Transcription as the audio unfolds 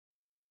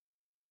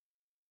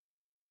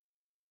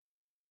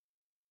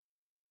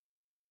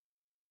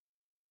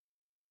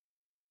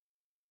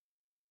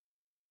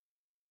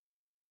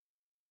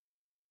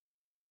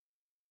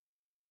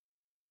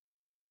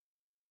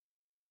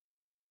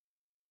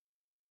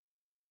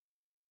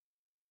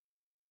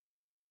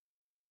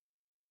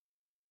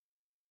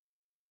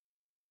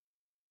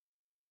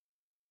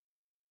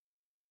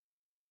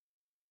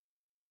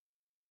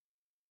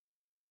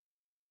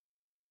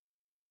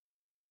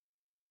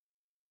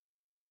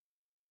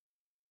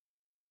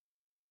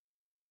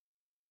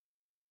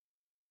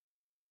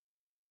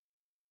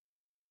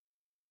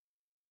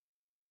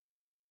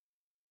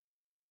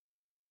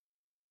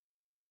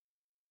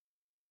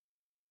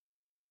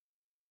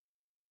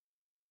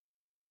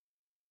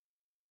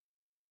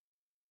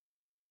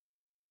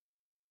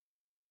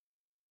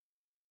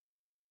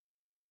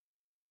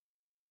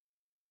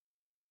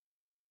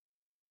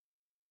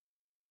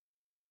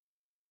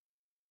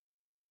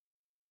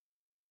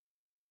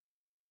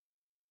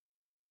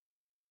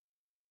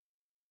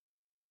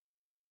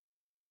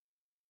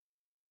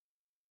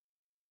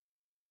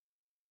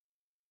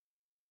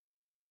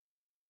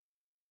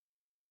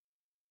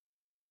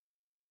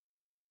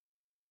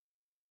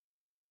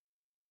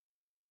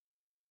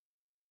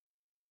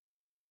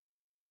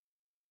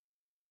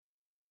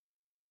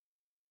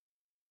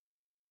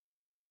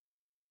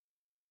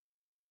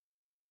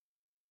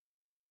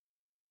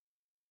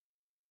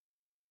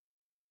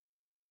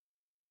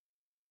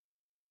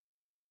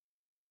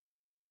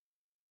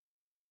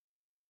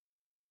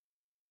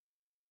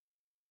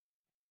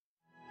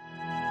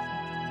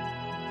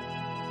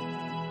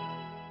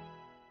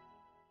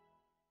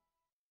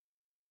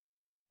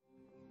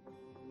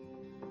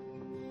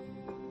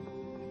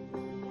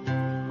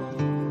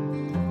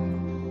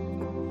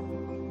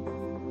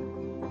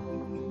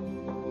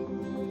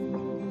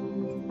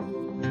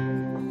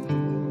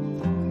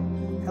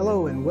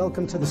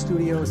Welcome to the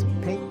studio's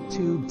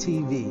PaintTube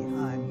TV.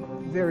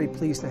 I'm very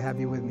pleased to have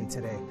you with me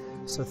today.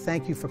 So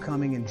thank you for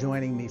coming and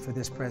joining me for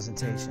this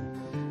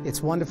presentation.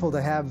 It's wonderful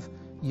to have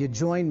you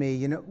join me.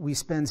 You know, we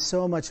spend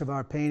so much of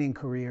our painting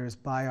careers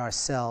by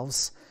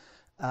ourselves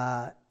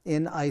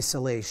in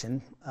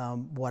isolation,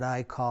 what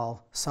I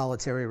call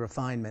solitary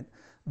refinement,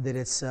 that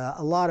it's a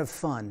lot of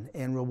fun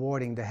and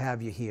rewarding to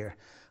have you here.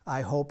 I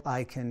hope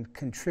I can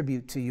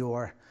contribute to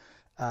your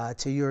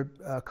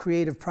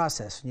creative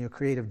process and your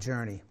creative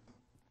journey.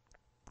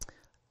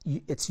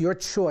 It's your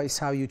choice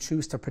how you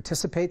choose to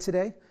participate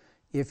today.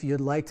 If you'd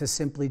like to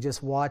simply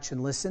just watch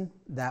and listen,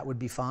 that would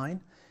be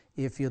fine.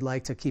 If you'd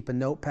like to keep a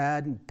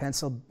notepad and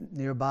pencil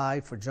nearby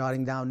for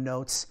jotting down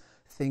notes,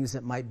 things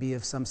that might be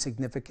of some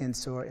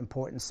significance or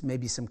importance,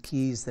 maybe some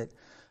keys that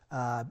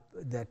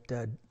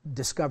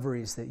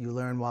discoveries that you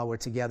learn while we're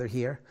together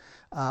here.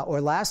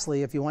 Or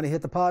lastly, if you want to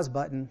hit the pause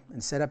button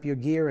and set up your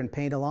gear and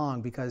paint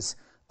along, because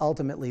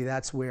ultimately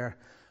that's where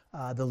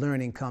the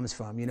learning comes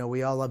from. You know,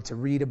 we all love to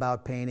read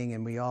about painting,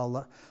 and we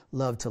all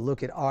love to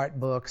look at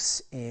art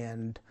books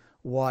and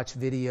watch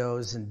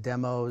videos and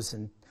demos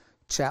and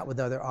chat with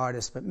other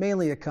artists, but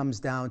mainly it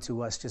comes down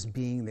to us just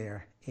being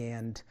there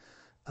and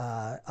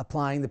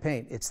applying the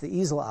paint. It's the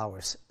easel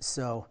hours.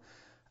 So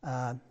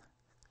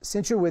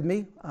since you're with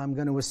me, I'm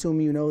going to assume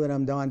you know that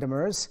I'm Don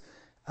Demers.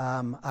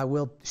 I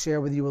will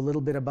share with you a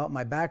little bit about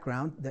my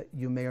background that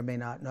you may or may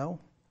not know.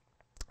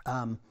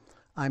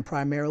 I'm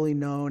primarily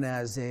known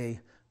as a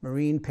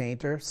marine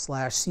painter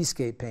 /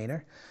 seascape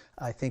painter.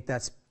 I think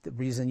that's the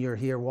reason you're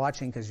here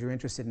watching, because you're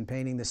interested in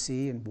painting the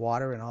sea and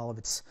water and all of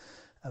its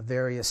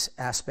various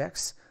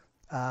aspects.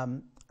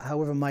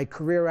 However, my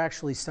career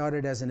actually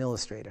started as an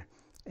illustrator,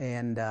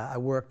 and I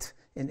worked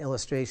in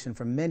illustration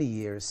for many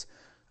years.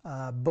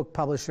 Book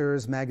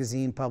publishers,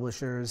 magazine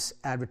publishers,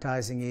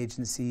 advertising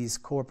agencies,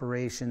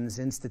 corporations,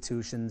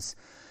 institutions,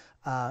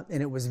 and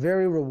it was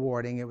very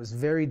rewarding. It was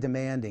very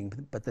demanding,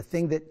 but the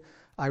thing that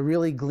I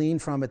really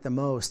gleaned from it the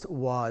most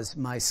was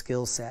my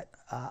skill set.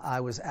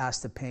 I was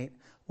asked to paint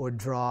or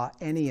draw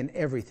any and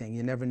everything.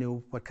 You never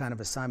knew what kind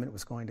of assignment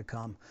was going to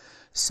come.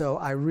 So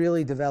I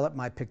really developed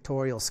my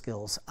pictorial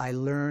skills. I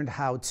learned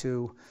how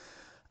to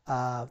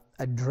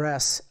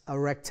address a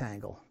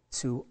rectangle,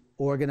 to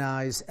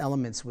organize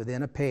elements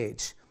within a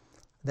page.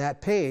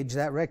 That page,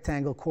 that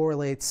rectangle,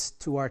 correlates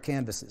to our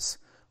canvases.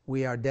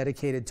 We are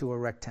dedicated to a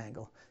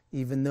rectangle.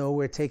 Even though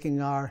we're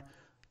taking our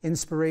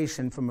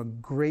inspiration from a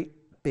great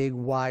big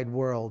wide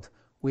world,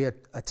 we are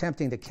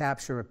attempting to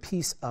capture a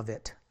piece of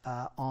it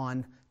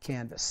on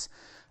canvas.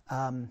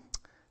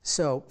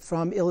 So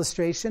from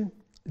illustration,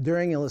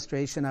 during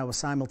illustration, I was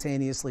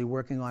simultaneously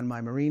working on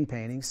my marine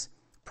paintings,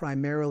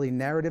 primarily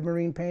narrative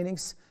marine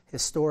paintings,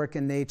 historic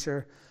in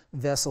nature,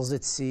 vessels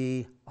at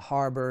sea,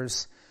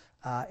 harbors,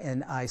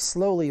 and I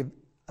slowly,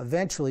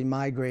 eventually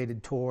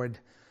migrated toward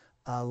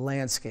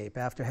landscape.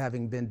 After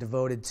having been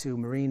devoted to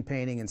marine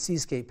painting and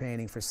seascape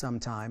painting for some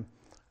time,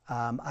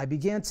 I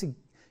began to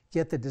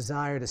get the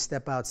desire to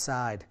step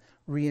outside,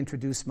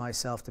 reintroduce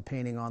myself to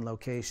painting on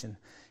location.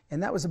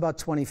 And that was about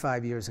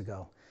 25 years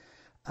ago.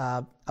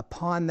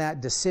 Upon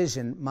that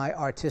decision, my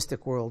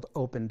artistic world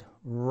opened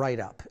right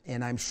up.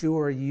 And I'm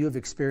sure you've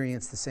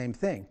experienced the same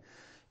thing.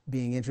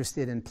 Being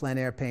interested in plein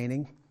air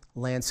painting,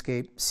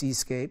 landscape,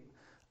 seascape,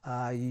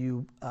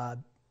 you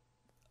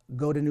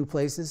go to new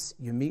places,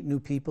 you meet new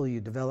people,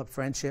 you develop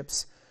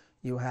friendships,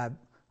 you have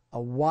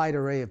a wide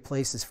array of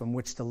places from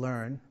which to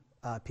learn,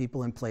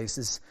 people and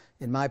places.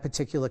 In my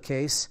particular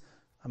case,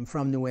 I'm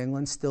from New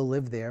England, still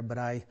live there, but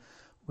I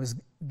was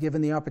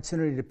given the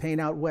opportunity to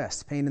paint out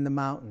west, paint in the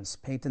mountains,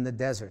 paint in the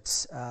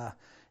deserts,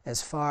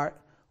 as far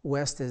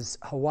west as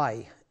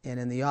Hawaii, and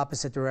in the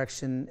opposite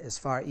direction as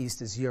far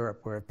east as Europe,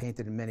 where I've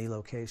painted in many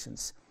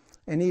locations,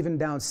 and even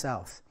down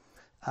south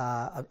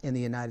in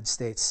the United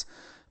States,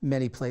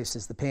 many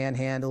places, the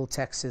Panhandle,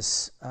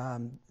 Texas,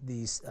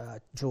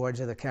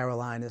 Georgia, the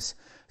Carolinas.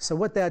 So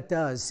what that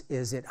does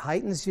is it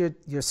heightens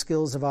your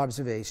skills of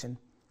observation.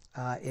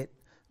 It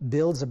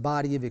builds a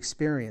body of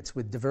experience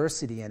with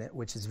diversity in it,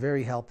 which is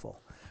very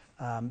helpful.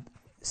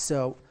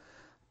 So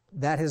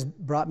that has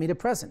brought me to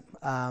present.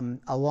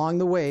 Along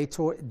the way,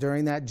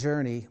 during that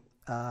journey,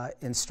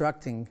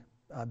 instructing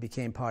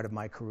became part of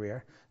my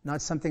career.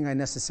 Not something I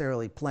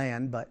necessarily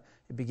planned, but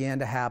it began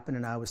to happen,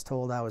 and I was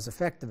told I was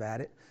effective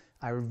at it.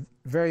 I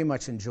very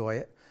much enjoy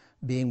it,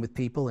 being with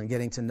people and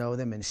getting to know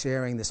them and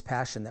sharing this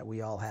passion that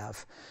we all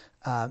have.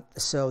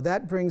 So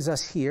that brings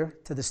us here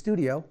to the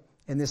studio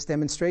in this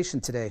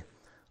demonstration today,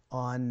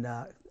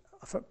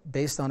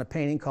 based on a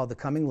painting called The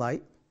Coming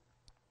Light.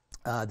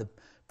 The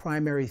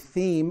primary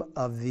theme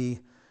of the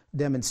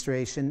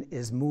demonstration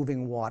is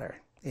moving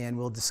water, and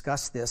we'll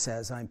discuss this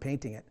as I'm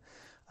painting it.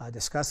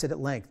 Discuss it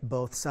at length,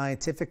 both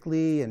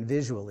scientifically and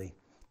visually.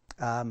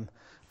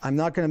 I'm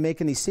not going to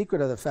make any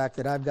secret of the fact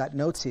that I've got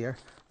notes here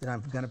that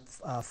I'm going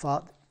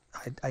to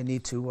I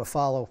need to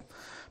follow,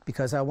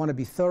 because I want to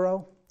be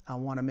thorough. I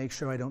want to make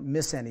sure I don't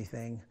miss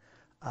anything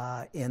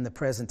in the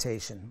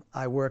presentation.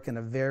 I work in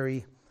a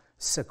very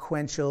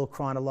sequential,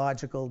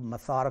 chronological,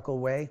 methodical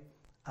way.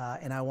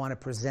 and I want to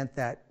present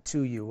that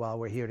to you while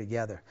we're here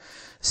together.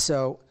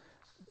 So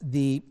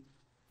the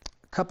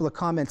couple of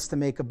comments to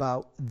make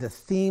about the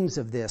themes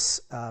of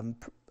this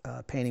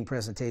painting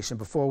presentation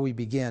before we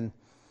begin.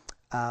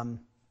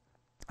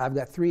 I've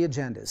got three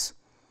agendas.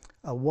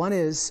 One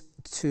is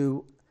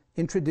to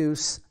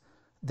introduce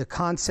the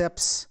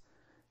concepts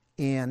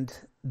and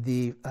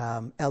the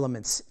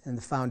elements and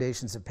the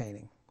foundations of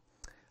painting.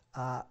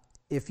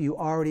 If you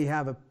already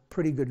have a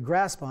pretty good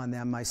grasp on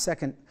them, my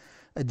second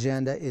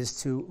agenda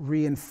is to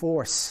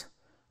reinforce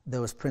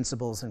those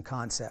principles and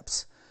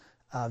concepts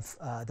of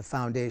the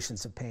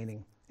foundations of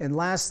painting. And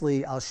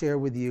lastly, I'll share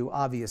with you,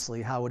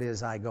 obviously, how it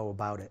is I go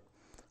about it.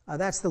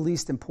 That's the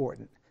least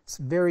important. It's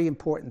very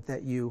important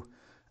that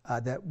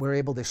that we're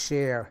able to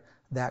share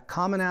that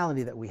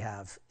commonality that we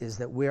have, is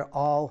that we're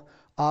all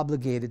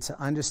obligated to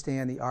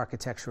understand the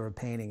architecture of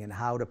painting and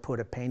how to put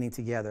a painting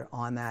together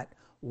on that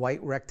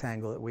white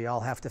rectangle that we all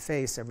have to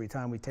face every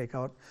time we take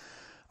out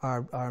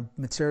our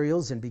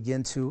materials and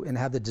begin to and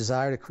have the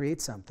desire to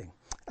create something.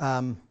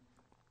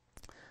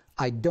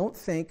 I don't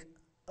think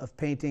of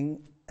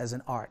painting as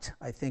an art.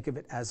 I think of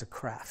it as a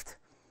craft.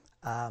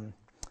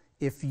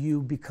 If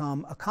you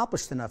become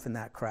accomplished enough in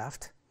that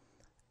craft,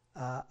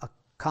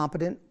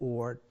 competent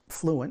or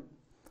fluent,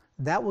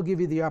 that will give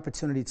you the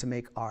opportunity to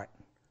make art.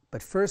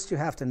 But first you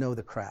have to know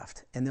the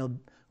craft, and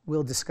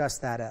we'll discuss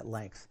that at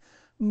length.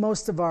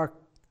 Most of our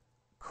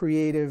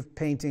creative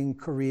painting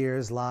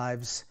careers,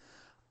 lives,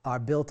 are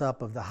built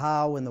up of the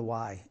how and the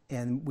why,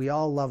 and we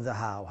all love the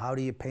how. How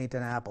do you paint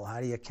an apple?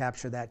 How do you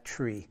capture that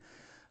tree?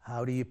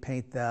 How do you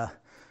paint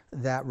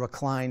that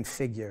reclined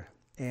figure?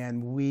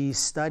 And we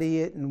study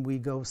it, and we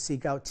go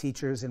seek out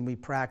teachers, and we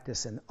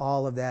practice, and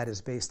all of that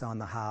is based on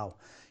the how.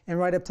 And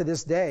right up to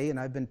this day, and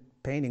I've been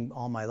painting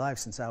all my life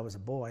since I was a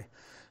boy,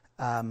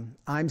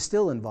 I'm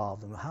still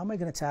involved in how am I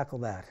going to tackle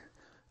that?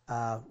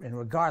 And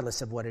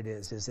regardless of what it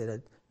is it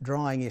a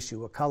drawing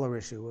issue, a color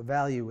issue, a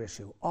value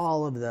issue,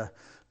 all of the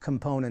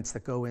components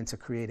that go into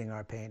creating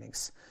our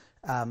paintings.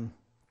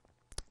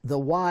 The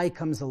why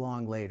comes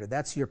along later.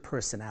 That's your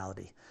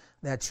personality.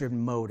 That's your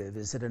motive.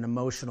 Is it an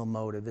emotional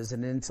motive? Is it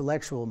an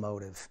intellectual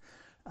motive?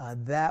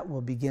 That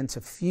will begin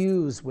to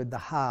fuse with the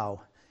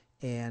how.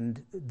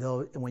 And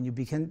when you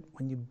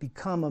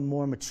become a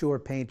more mature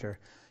painter,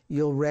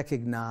 you'll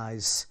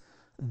recognize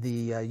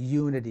the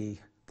unity,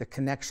 the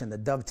connection, the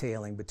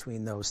dovetailing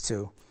between those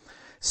two.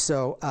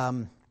 So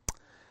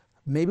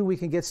maybe we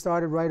can get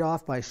started right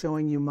off by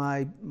showing you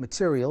my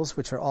materials,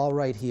 which are all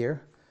right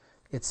here.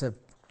 It's a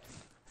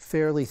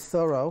fairly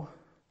thorough,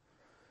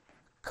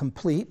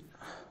 complete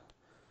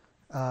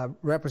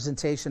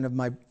representation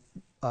of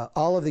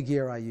all of the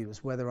gear I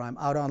use, whether I'm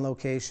out on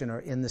location or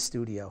in the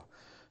studio.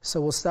 So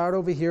we'll start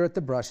over here at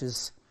the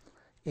brushes,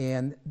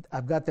 and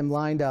I've got them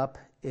lined up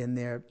in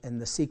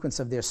the sequence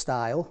of their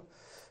style,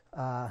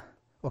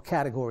 or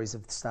categories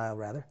of the style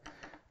rather.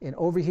 And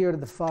over here to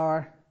the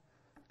far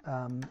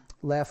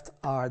left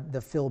are the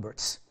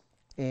filberts,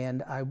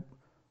 and I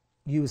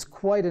use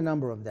quite a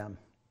number of them.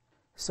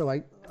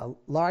 So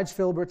large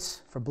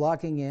filberts for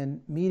blocking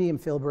in, medium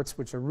filberts,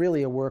 which are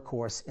really a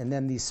workhorse, and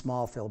then these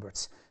small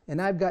filberts.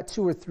 And I've got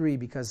 2 or 3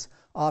 because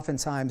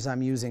oftentimes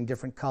I'm using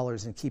different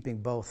colors and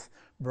keeping both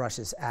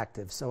brushes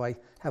active. So I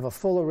have a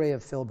full array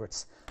of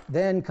filberts.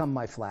 Then come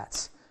my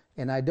flats.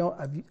 And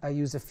I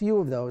use a few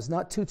of those,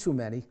 not too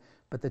many,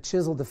 but the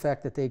chiseled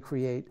effect that they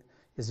create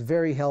is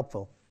very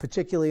helpful,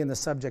 particularly in the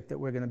subject that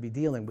we're going to be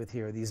dealing with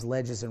here, these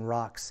ledges and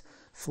rocks.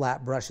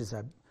 Flat brushes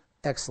are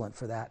excellent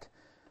for that.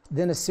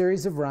 Then a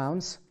series of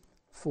rounds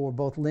for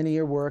both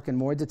linear work and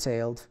more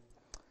detailed.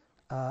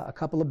 A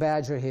couple of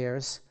badger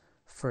hairs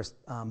for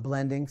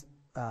blending,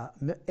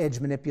 edge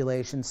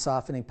manipulation,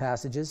 softening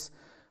passages.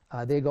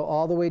 They go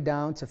all the way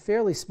down to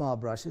fairly small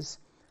brushes.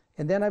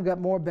 And then I've got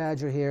more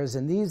badger hairs,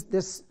 and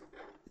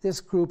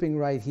this grouping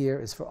right here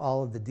is for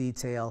all of the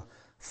detail,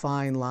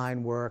 fine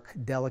line work,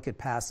 delicate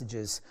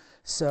passages.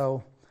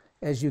 So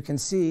as you can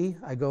see,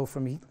 I go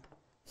from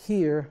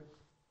here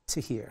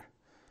to here.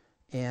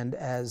 And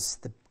as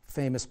the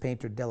famous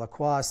painter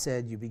Delacroix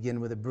said, you begin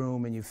with a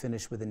broom and you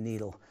finish with a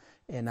needle.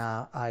 And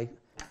I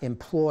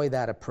employ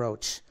that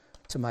approach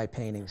to my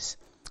paintings.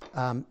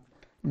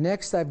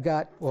 Next I've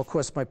got, well, of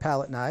course, my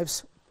palette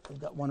knives. I've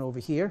got one over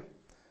here,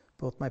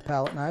 both my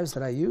palette knives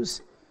that I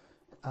use.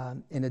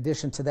 In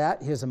addition to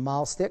that, here's a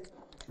mahl stick.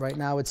 Right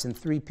now it's in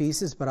 3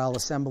 pieces, but I'll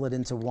assemble it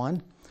into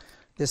one.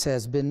 This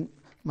has been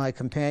my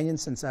companion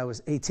since I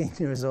was 18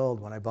 years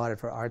old when I bought it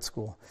for art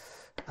school.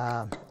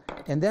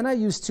 And then I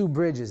use 2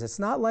 bridges. It's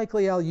not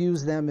likely I'll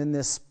use them in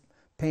this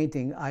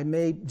painting. I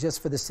may,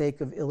 just for the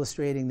sake of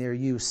illustrating their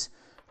use,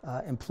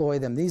 employ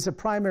them. These are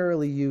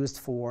primarily used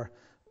for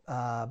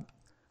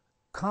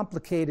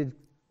complicated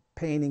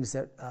paintings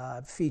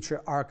that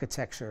feature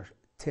architecture,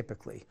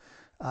 typically.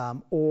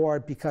 Or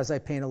because I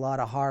paint a lot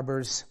of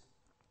harbors.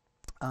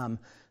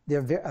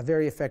 They're a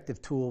very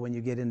effective tool when you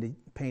get into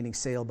painting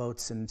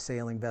sailboats and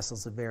sailing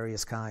vessels of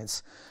various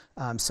kinds.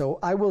 So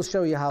I will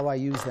show you how I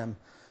use them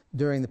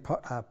during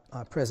the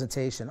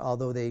presentation,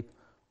 although they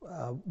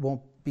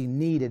won't be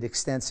needed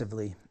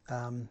extensively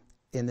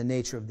in the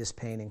nature of this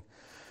painting.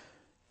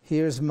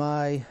 Here's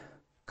my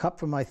cup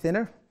for my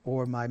thinner,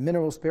 or my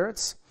mineral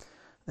spirits.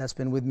 That's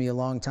been with me a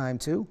long time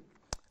too.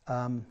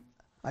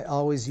 I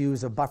always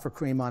use a buffer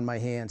cream on my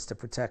hands to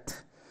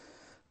protect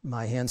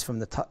my hands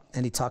from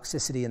any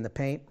toxicity in the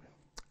paint.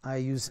 I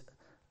use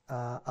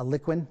a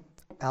liquid,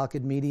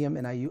 alkyd medium,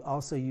 and I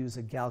also use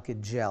a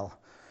galkyd gel.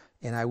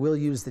 And I will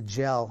use the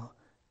gel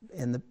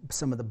in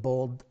some of the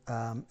bold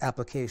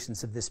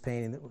applications of this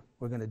painting that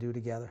we're going to do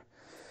together.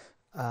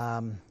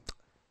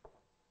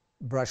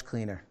 Brush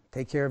cleaner.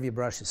 Take care of your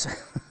brushes,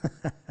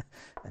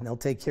 and they'll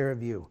take care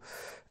of you.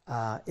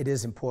 It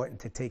is important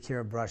to take care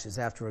of brushes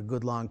after a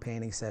good long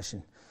painting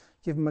session.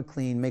 Give them a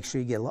clean, make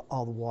sure you get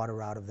all the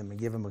water out of them, and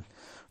give them a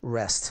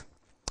rest.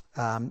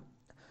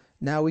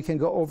 Now we can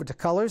go over to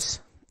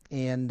colors,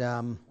 and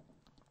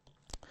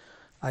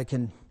I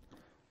can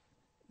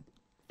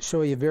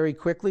show you very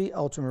quickly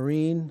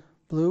ultramarine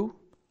blue,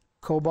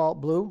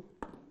 cobalt blue.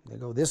 They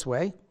go this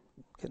way,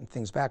 getting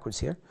things backwards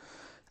here.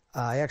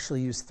 I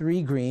actually use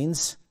 3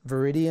 greens: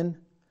 Viridian,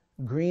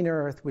 Green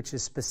Earth, which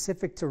is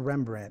specific to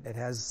Rembrandt. It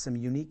has some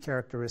unique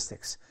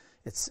characteristics.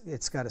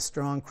 It's got a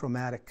strong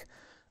chromatic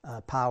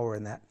power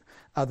in that.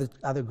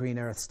 Other Green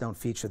Earths don't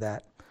feature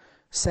that.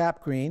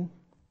 Sap Green,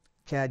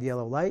 Cad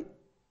Yellow Light,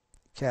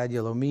 Cad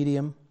Yellow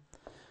Medium.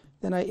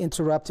 Then I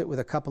interrupt it with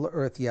a couple of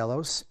earth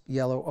yellows: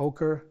 Yellow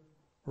Ochre,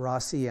 Raw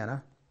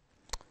Sienna.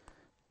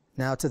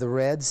 Now to the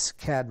reds: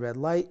 Cad Red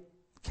Light,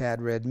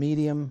 Cad Red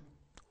Medium,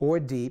 or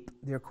Deep.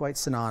 They're quite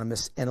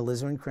synonymous, and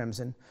Alizarin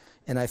Crimson.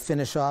 And I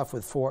finish off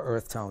with 4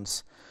 earth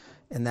tones,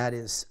 and that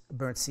is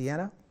Burnt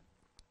Sienna,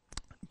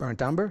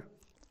 Burnt Umber,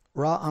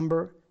 Raw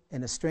Umber,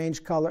 and a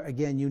strange color,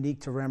 again unique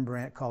to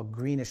Rembrandt, called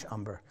Greenish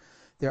Umber.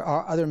 There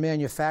are other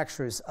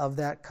manufacturers of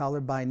that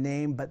color by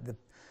name, but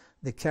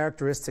the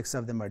characteristics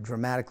of them are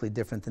dramatically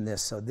different than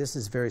this, so this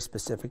is very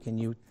specific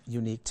and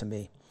unique to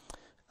me.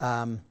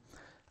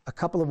 A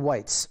couple of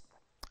whites.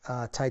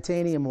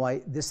 Titanium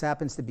white. This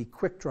happens to be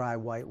quick dry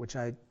white, which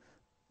I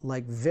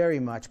like very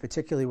much,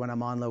 particularly when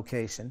I'm on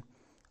location,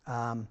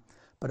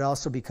 but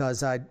also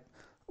because I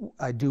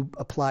do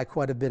apply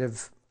quite a bit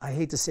of, I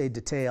hate to say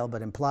detail,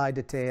 but implied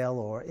detail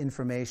or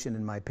information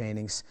in my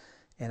paintings,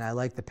 and I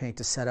like the paint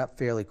to set up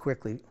fairly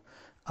quickly.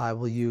 I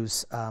will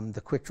use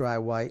the quick dry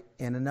white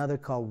and another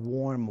called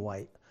warm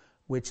white,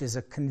 which is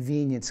a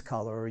convenience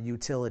color or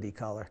utility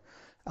color.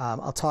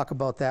 I'll talk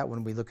about that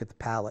when we look at the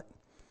palette.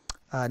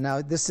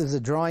 Now this is a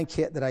drawing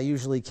kit that I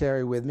usually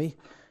carry with me,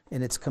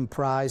 and it's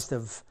comprised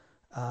of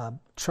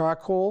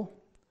charcoal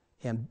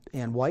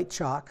and white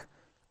chalk.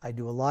 I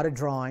do a lot of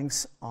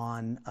drawings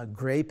on a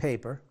gray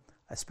paper,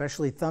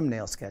 especially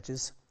thumbnail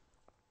sketches.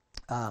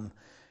 And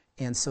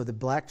so the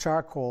black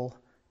charcoal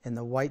and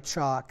the white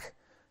chalk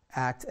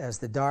act as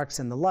the darks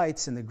and the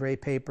lights, and the gray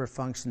paper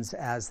functions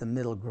as the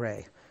middle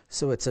gray.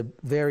 So it's a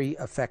very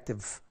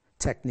effective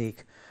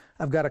technique.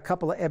 I've got a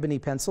couple of ebony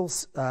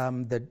pencils,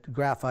 the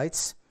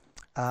graphites,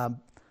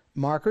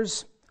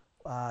 markers,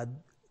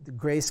 the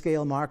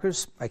grayscale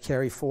markers. I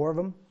carry 4 of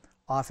them,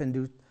 often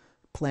do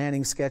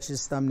planning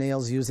sketches,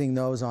 thumbnails using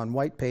those on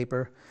white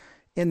paper,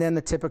 and then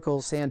the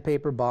typical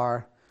sandpaper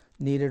bar,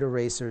 kneaded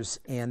erasers,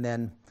 and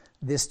then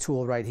this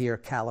tool right here,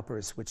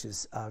 calipers, which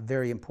is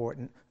very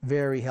important,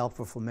 very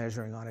helpful for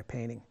measuring on a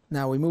painting.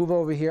 Now we move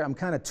over here. I'm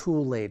kind of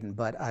tool laden,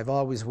 but I've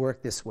always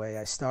worked this way.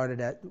 I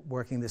started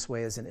working this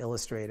way as an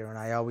illustrator, and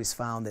I always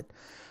found that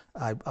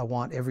I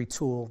want every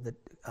tool that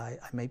I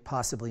may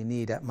possibly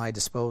need at my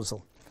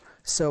disposal.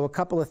 So a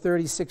couple of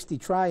 30-60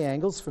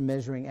 triangles for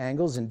measuring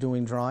angles and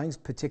doing drawings,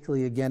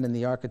 particularly again in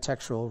the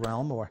architectural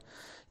realm, or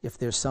if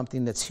there's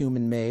something that's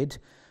human-made.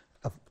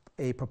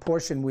 A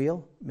proportion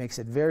wheel makes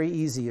it very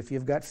easy if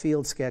you've got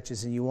field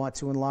sketches and you want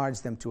to enlarge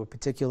them to a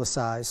particular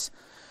size.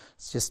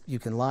 It's just, you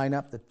can line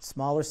up the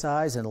smaller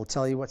size and it'll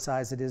tell you what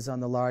size it is on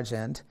the large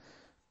end.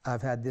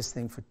 I've had this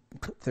thing for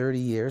 30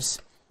 years.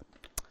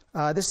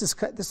 This is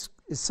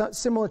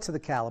similar to the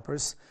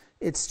calipers.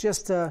 It's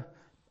just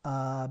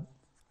an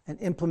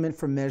implement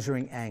for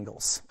measuring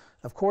angles.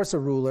 Of course, a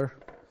ruler.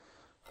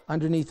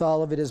 Underneath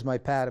all of it is my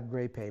pad of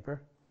gray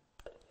paper.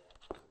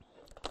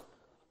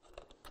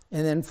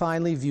 And then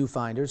finally,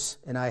 viewfinders,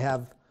 and I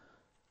have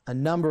a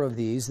number of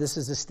these. This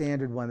is a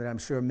standard one that I'm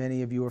sure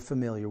many of you are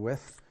familiar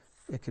with.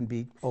 It can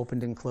be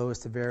opened and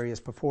closed to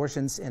various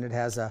proportions, and it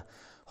has a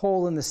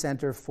hole in the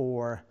center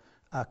for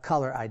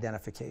color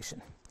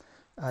identification.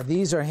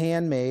 These are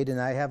handmade, and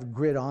I have a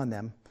grid on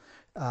them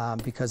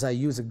because I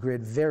use a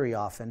grid very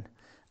often.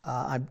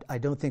 I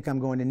don't think I'm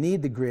going to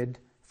need the grid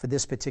for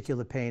this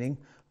particular painting.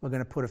 We're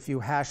going to put a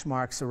few hash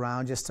marks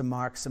around just to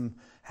mark some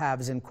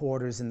halves and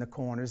quarters in the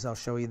corners. I'll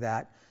show you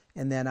that.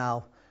 And then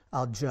I'll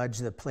judge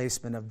the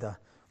placement of the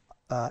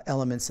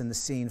elements in the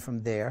scene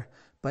from there.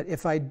 But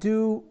if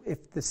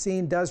the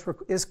scene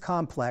is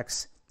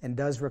complex and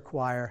does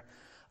require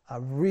a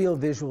real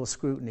visual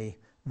scrutiny,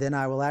 then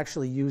I will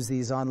actually use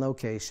these on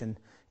location.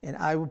 And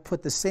I will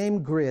put the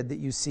same grid that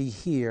you see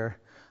here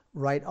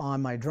right on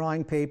my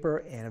drawing paper,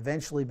 and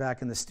eventually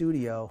back in the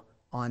studio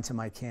onto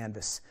my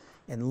canvas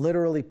and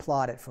literally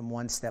plot it from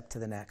one step to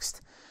the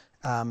next.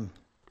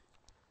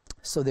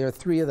 So there are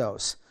 3 of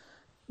those.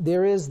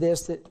 There is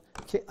this that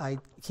I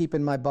keep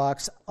in my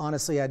box.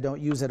 Honestly, I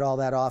don't use it all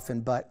that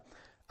often, but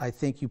I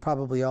think you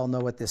probably all know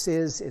what this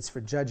is. It's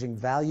for judging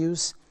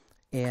values.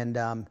 And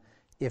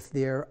if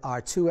there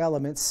are 2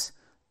 elements,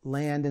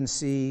 land and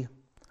sea,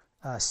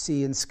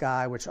 sea and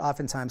sky, which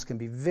oftentimes can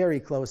be very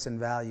close in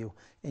value,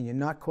 and you're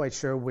not quite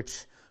sure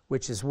which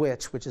is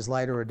which is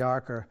lighter or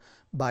darker,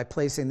 by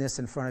placing this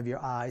in front of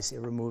your eyes, it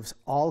removes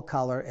all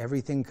color,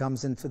 everything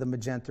comes into the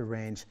magenta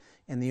range,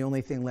 and the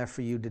only thing left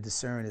for you to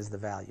discern is the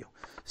value.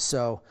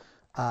 So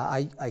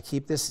I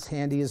keep this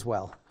handy as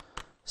well.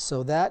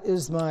 So that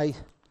is my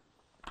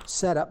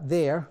setup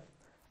there.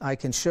 I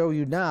can show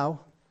you now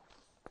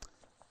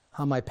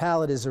how my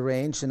palette is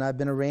arranged, and I've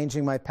been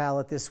arranging my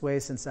palette this way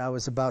since I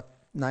was about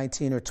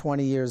 19 or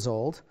 20 years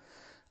old.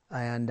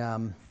 And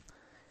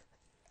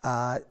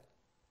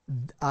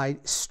I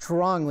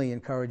strongly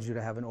encourage you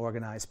to have an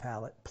organized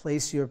palette.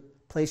 Place your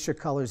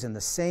colors in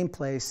the same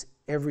place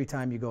every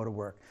time you go to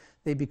work.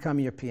 They become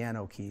your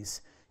piano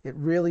keys. It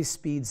really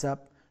speeds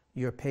up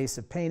your pace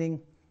of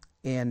painting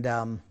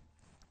and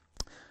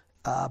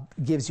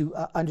gives you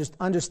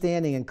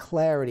understanding and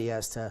clarity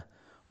as to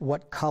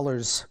what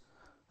colors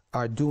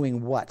are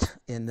doing what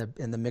in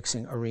the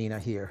mixing arena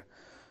here.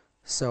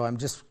 So I'm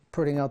just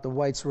putting out the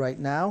whites right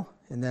now,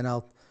 and then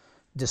I'll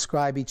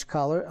describe each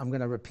color. I'm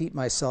going to repeat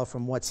myself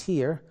from what's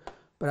here,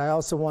 but I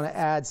also want to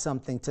add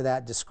something to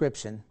that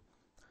description,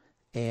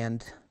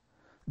 and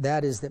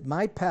that is that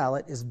my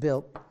palette is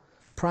built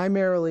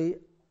primarily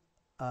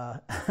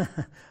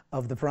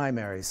of the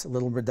primaries, a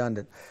little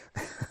redundant.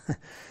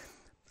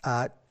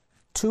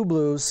 2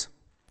 blues,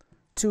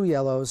 2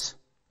 yellows,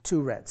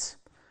 2 reds.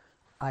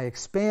 I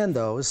expand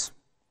those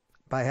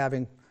by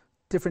having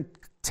different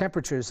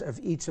temperatures of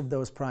each of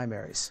those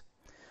primaries.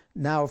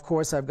 Now, of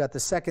course, I've got the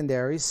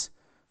secondaries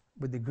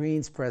with the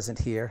greens present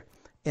here,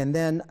 and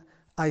then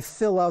I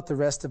fill out the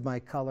rest of my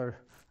color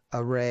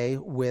array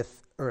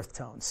with earth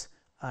tones.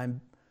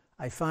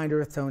 I find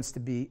earth tones to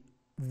be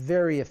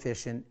very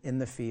efficient in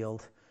the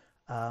field,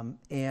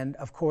 and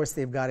of course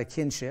they've got a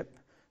kinship.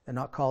 They're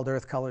not called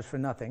earth colors for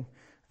nothing.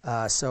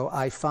 So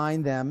I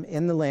find them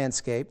in the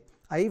landscape.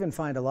 I even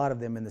find a lot of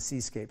them in the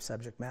seascape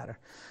subject matter.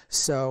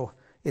 So,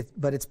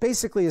 but it's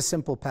basically a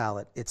simple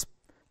palette. It's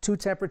 2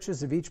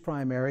 temperatures of each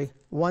primary,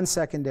 1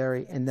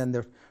 secondary, and then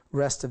the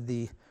rest of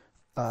the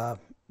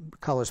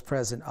colors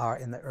present are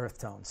in the earth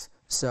tones.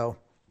 So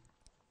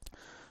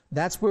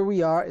that's where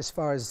we are as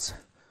far as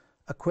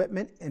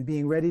equipment and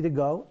being ready to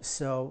go.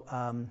 So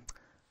I'm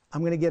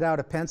going to get out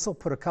a pencil,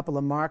 put a couple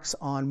of marks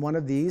on one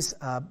of these.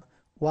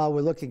 While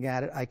we're looking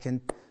at it, I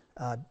can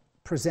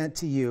present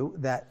to you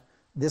that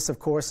this, of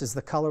course, is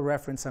the color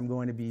reference I'm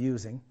going to be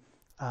using.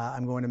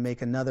 I'm going to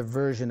make another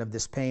version of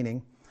this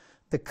painting.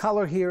 The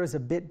color here is a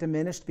bit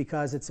diminished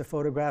because it's a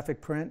photographic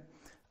print,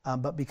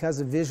 but because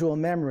of visual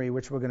memory,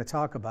 which we're going to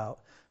talk about,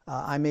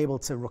 I'm able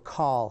to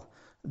recall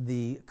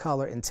the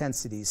color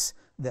intensities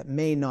that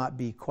may not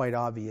be quite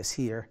obvious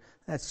here.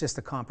 That's just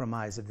a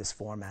compromise of this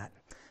format.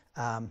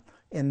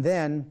 And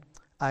then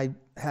I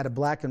had a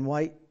black and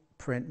white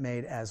print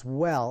made as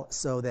well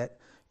so that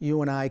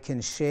you and I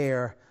can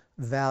share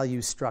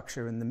value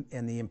structure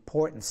and the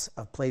importance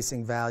of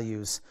placing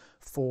values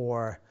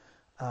for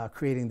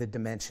creating the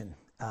dimension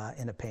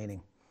in a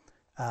painting.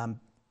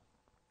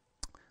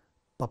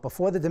 But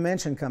before the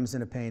dimension comes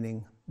in a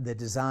painting, the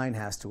design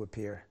has to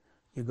appear.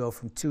 You go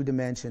from 2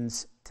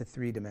 dimensions to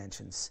 3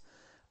 dimensions.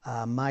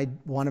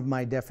 One of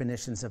my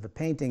definitions of a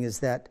painting is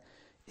that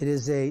it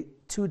is a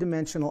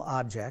 2-dimensional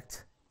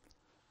object.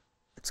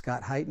 It's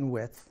got height and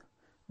width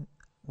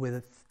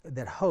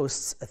that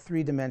hosts a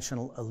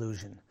 3-dimensional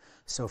illusion.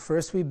 So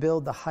first we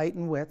build the height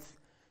and width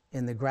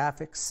in the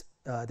graphics,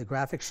 the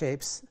graphic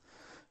shapes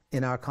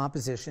in our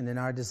composition, in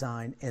our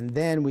design, and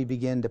then we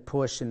begin to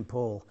push and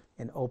pull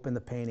and open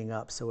the painting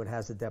up so it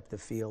has a depth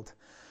of field.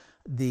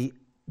 The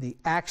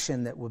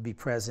action that will be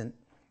present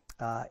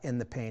in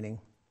the painting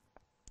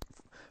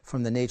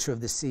from the nature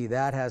of the sea,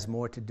 that has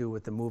more to do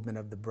with the movement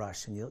of the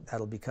brush, and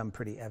that'll become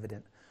pretty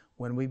evident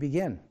when we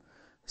begin.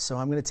 So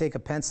I'm going to take a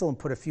pencil and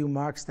put a few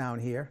marks down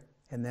here,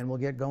 and then we'll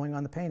get going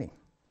on the painting.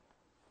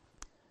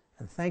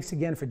 And thanks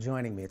again for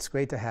joining me. It's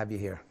great to have you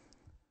here.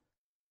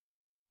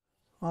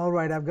 All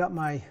right, I've got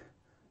my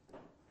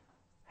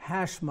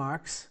hash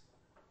marks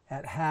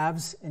at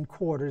halves and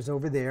quarters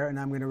over there, and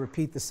I'm going to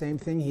repeat the same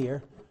thing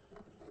here.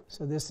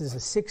 So this is a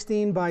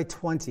 16 by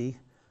 20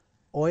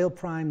 oil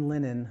prime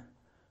linen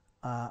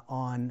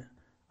on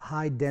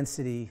high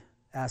density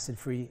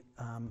acid-free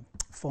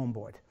foam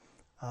board.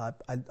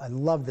 I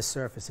love the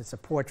surface. It's a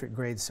portrait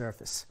grade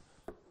surface.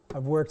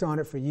 I've worked on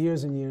it for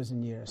years and years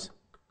and years.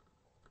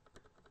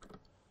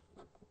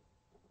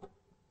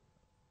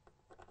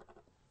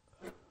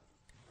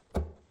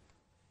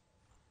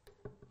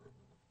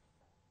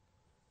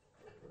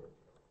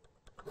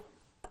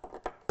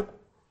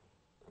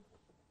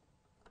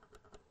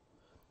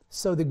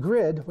 So the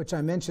grid, which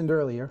I mentioned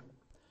earlier,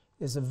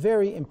 is a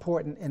very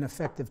important and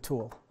effective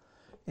tool.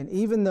 And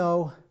even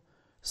though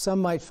some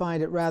might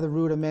find it rather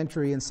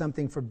rudimentary and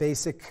something for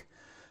basic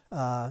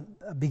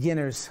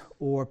beginners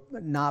or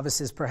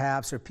novices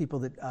perhaps, or people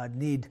that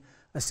need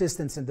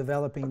assistance in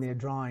developing their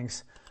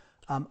drawings,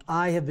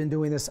 I have been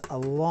doing this a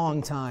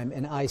long time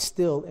and I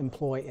still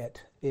employ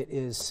it. It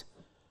is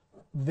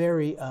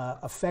very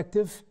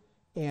effective,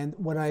 and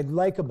what I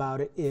like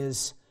about it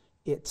is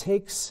it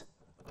takes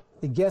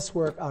the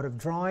guesswork out of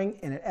drawing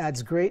and it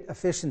adds great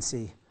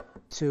efficiency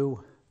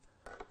to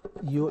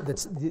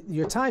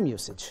your time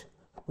usage,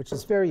 which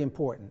is very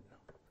important.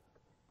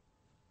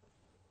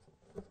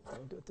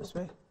 I'll do it this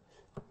way.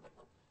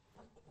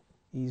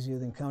 Easier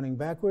than counting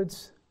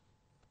backwards.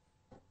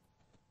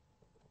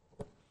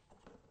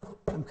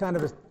 I'm kind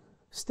of a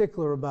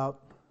stickler about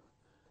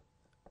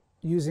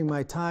using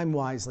my time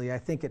wisely. I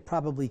think it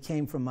probably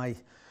came from my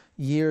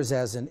years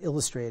as an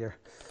illustrator.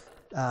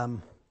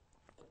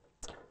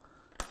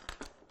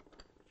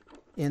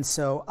 And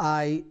so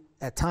I,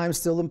 at times,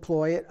 still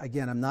employ it.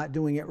 Again, I'm not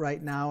doing it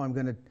right now. I'm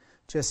going to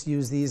just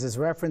use these as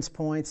reference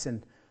points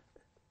and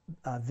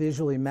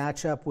visually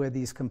match up where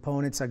these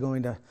components are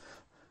going to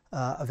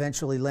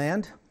eventually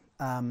land.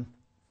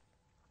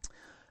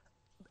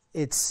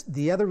 It's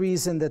the other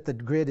reason that the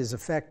grid is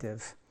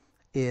effective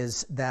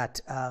is that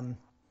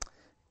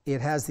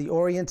it has the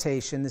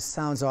orientation. This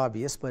sounds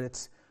obvious, but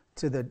it's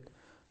to the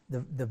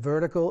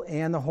vertical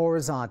and the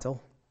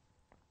horizontal.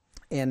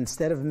 And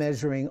instead of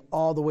measuring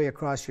all the way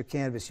across your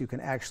canvas, you can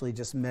actually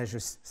just measure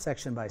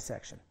section by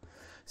section.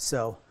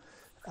 So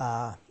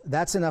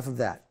that's enough of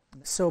that.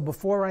 So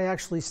before I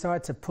actually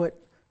start to put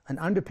an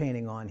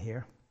underpainting on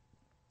here,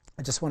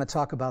 I just want to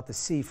talk about the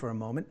sea for a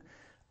moment.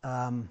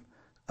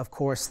 Of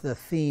course, the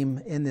theme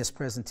in this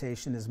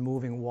presentation is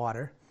moving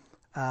water.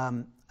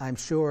 I'm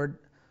sure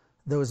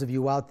those of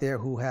you out there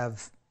who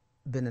have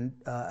been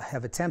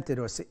have attempted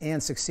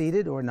and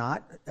succeeded or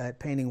not at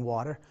painting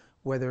water,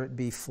 whether it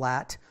be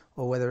flat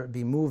or whether it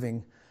be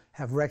moving,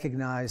 have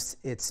recognized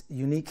its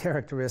unique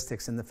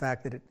characteristics and the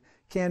fact that it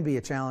can be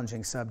a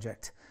challenging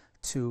subject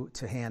to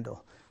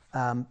handle.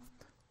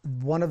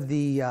 One of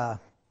the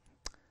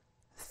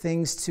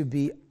things to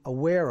be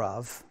aware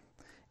of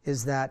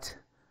is that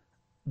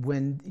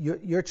when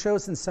your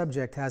chosen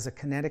subject has a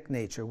kinetic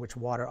nature, which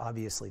water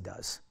obviously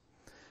does,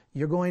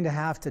 you're going to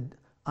have to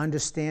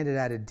understand it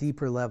at a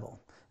deeper level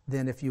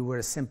than if you were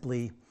to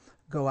simply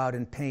go out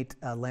and paint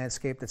a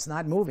landscape that's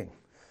not moving,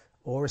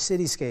 or a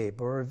cityscape,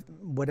 or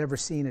whatever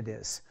scene it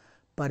is.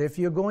 But if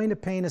you're going to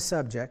paint a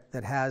subject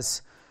that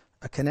has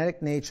a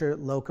kinetic nature,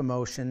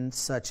 locomotion,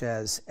 such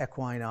as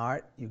equine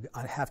art, you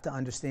have to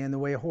understand the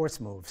way a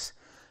horse moves,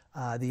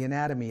 the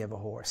anatomy of a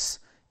horse.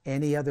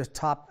 Any other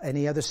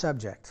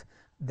subject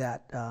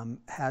that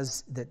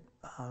has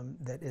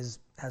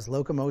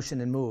locomotion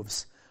and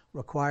moves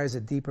requires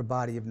a deeper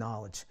body of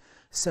knowledge.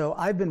 So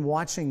I've been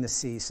watching the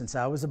sea since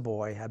I was a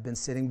boy. I've been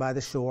sitting by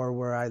the shore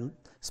where I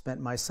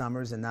spent my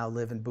summers and now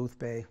live in Booth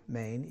Bay,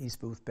 Maine,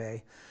 East Booth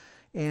Bay.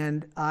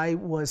 And I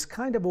was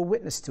kind of a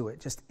witness to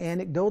it, just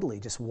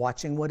anecdotally, just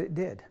watching what it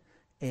did.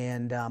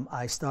 And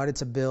I started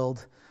to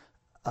build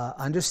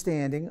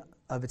understanding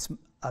of its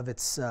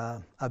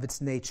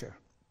nature.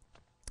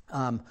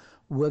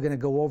 We're going to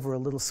go over a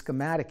little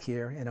schematic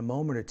here in a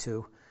moment or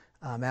two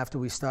after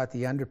we start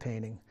the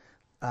underpainting.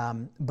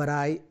 But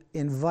I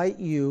invite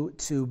you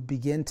to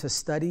begin to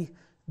study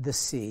the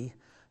sea,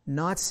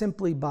 not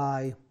simply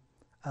by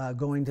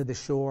going to the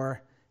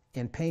shore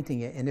and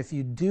painting it. And if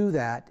you do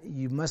that,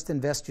 you must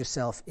invest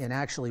yourself in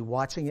actually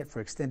watching it for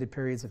extended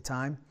periods of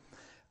time.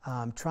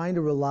 Trying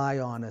to rely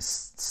on a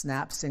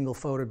snap single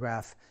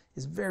photograph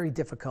is very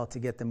difficult to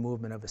get the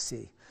movement of a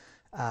sea.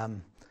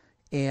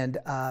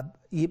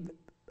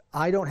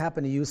 I don't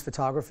happen to use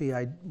photography.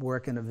 I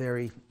work in a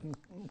very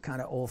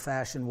kind of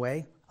old-fashioned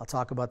way. I'll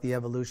talk about the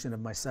evolution of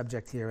my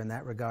subject here in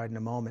that regard in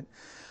a moment.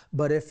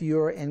 But if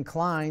you're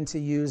inclined to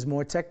use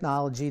more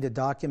technology to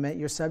document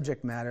your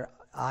subject matter,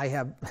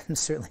 I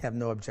certainly have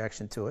no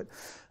objection to it.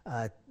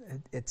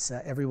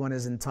 Everyone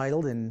is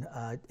entitled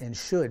and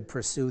should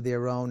pursue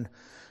their own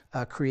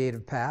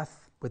creative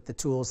path with the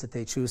tools that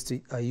they choose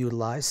to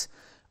utilize.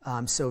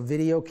 So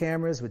video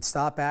cameras with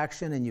stop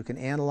action, and you can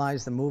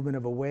analyze the movement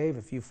of a wave.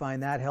 If you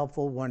find that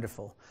helpful,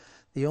 wonderful.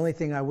 The only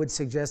thing I would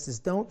suggest is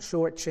don't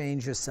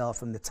shortchange yourself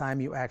from the time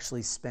you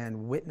actually spend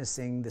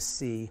witnessing the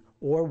sea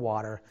or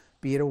water,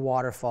 be it a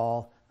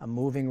waterfall, a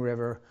moving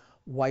river.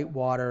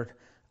 Whitewater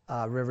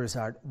rivers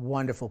are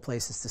wonderful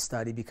places to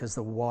study because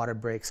the water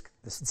breaks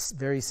the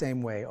very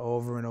same way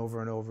over and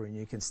over and over, and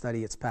you can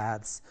study its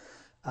paths.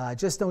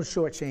 Just don't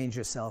shortchange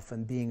yourself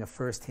in being a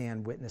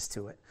first-hand witness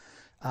to it.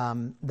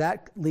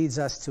 That leads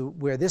us to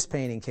where this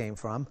painting came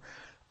from.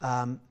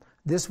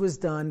 This was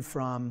done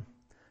from,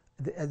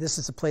 this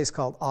is a place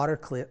called Otter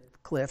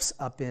Cliffs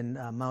up in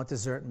Mount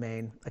Desert,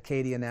 Maine,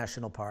 Acadia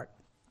National Park.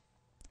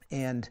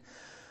 And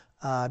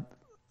a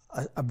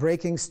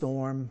breaking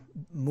storm,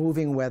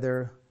 moving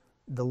weather,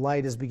 the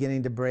light is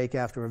beginning to break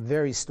after a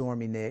very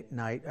stormy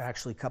night,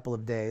 actually a couple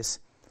of days.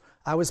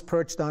 I was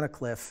perched on a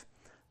cliff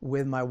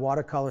with my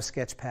watercolor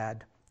sketch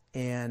pad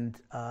and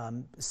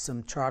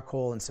some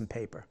charcoal and some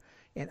paper.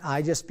 And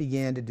I just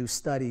began to do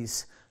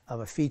studies of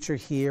a feature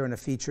here and a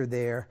feature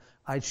there.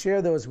 I'd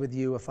share those with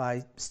you if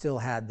I still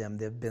had them.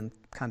 They've been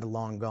kind of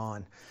long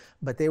gone.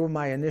 But they were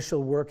my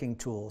initial working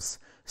tools.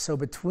 So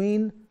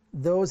between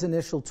those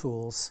initial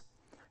tools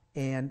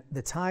and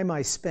the time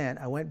I spent,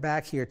 I went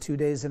back here 2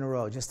 days in a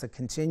row just to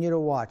continue to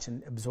watch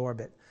and absorb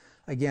it.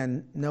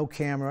 Again, no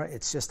camera.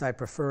 It's just I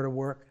prefer to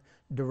work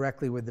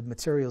directly with the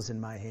materials in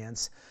my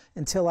hands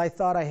until I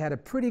thought I had a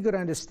pretty good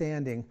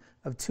understanding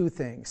of two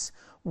things.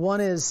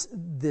 One is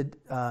the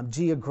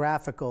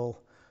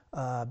geographical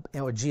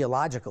or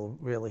geological,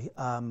 really,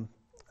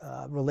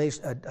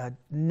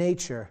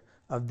 nature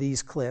of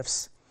these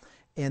cliffs,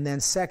 and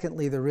then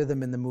secondly, the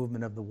rhythm and the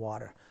movement of the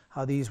water,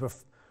 how these were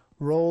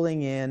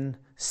rolling in,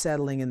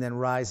 settling, and then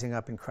rising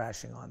up and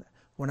crashing on it.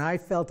 When I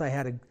felt I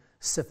had a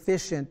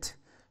sufficient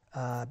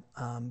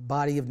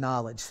body of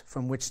knowledge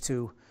from which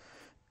to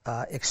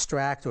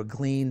extract or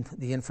glean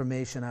the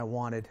information I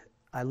wanted,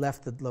 I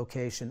left the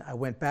location. I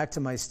went back to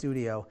my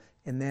studio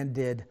and then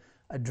did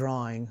a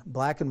drawing,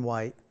 black and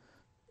white,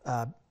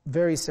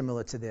 very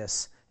similar to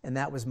this, and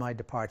that was my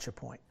departure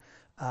point.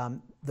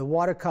 The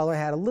watercolor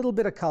had a little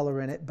bit of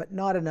color in it, but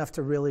not enough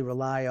to really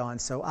rely on,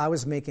 so I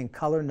was making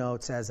color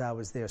notes as I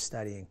was there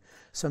studying.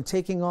 So I'm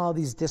taking all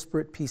these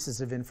disparate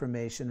pieces of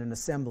information and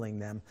assembling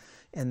them,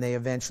 and they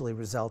eventually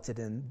resulted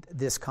in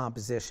this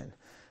composition.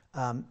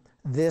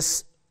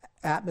 This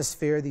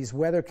atmosphere, these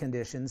weather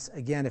conditions,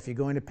 again, if you're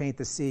going to paint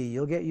the sea,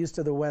 you'll get used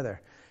to the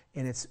weather.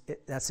 And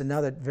that's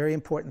another very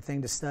important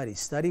thing to study.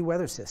 Study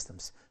weather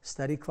systems,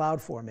 study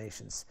cloud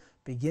formations,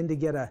 begin to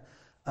get a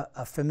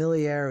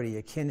familiarity,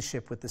 a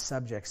kinship with the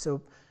subject.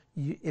 So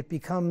it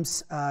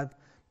becomes,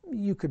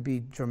 you could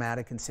be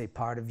dramatic and say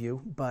part of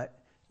you, but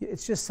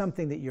it's just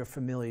something that you're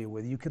familiar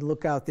with. You could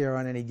look out there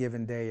on any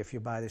given day if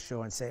you're by the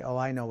shore and say, oh,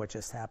 I know what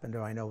just happened,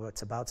 or I know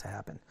what's about to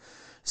happen.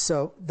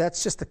 So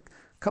that's just a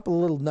couple of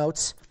little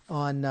notes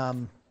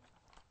on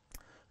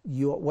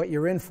what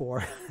you're in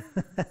for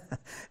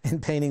in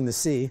painting the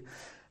sea.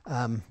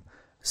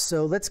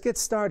 So let's get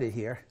started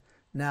here.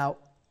 Now,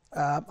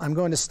 I'm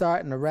going to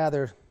start in a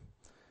rather,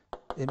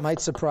 it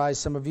might surprise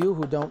some of you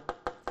who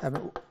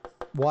haven't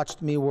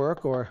watched me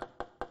work, or,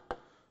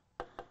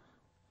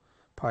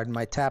 pardon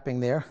my tapping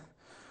there,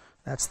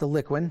 that's the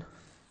liquid.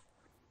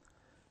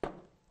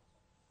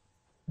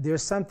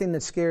 There's something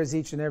that scares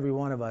each and every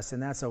one of us,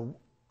 and that's a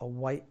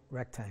white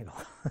rectangle.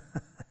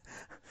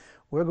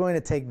 We're going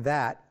to take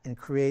that and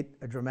create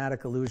a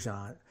dramatic illusion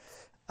on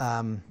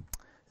it.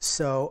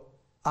 So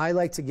I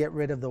like to get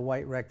rid of the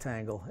white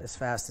rectangle as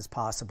fast as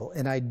possible,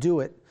 and I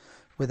do it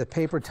with a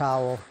paper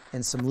towel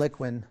and some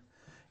liquid,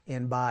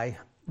 and by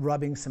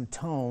rubbing some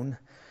tone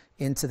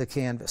into the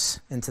canvas,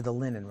 into the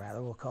linen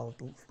rather. We'll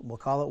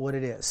call it what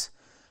it is.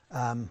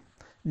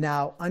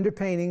 Now,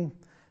 underpainting,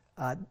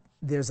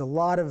 there's a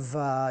lot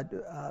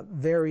of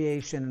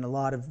variation and a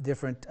lot of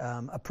different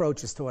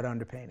approaches toward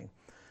underpainting.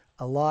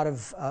 A lot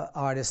of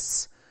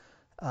artists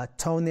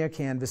tone their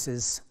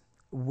canvases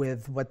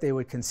with what they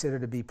would consider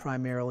to be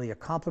primarily a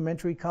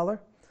complementary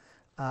color.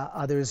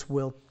 Others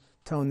will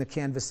tone the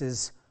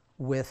canvases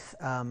with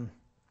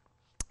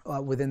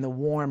within the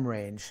warm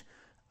range.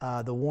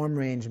 The warm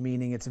range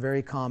meaning it's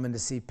very common to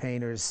see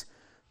painters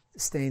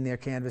stain their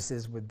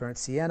canvases with burnt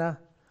sienna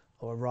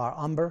or raw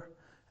umber.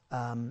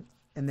 And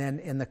then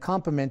in the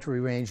complementary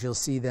range, you'll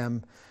see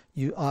them,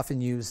 you often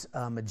use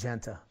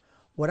magenta.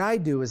 What I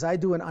do is I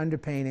do an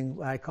underpainting,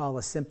 what I call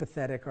a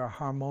sympathetic or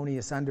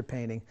harmonious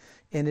underpainting,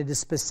 and it is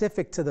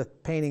specific to the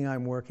painting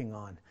I'm working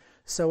on.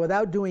 So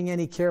without doing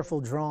any careful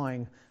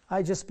drawing,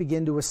 I just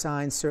begin to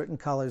assign certain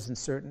colors in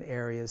certain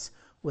areas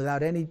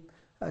without any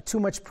too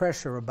much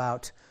pressure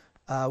about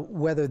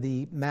whether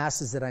the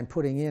masses that I'm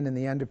putting in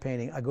the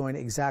underpainting are going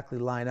to exactly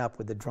line up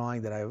with the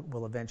drawing that I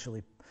will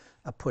eventually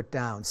put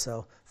down.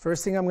 So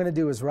first thing I'm going to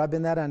do is rub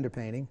in that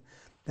underpainting.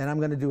 Then I'm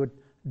going to do a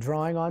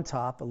drawing on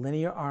top, a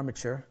linear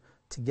armature,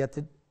 to get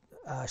the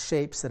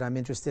shapes that I'm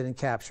interested in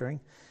capturing.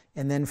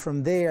 And then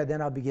from there,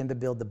 then I'll begin to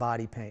build the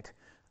body paint.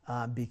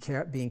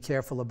 Being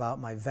careful about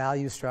my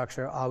value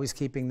structure, always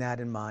keeping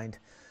that in mind.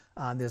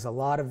 There's a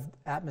lot of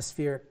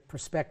atmospheric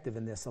perspective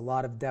in this, a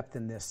lot of depth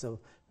in this, so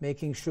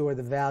making sure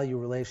the value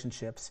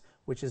relationships,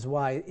 which is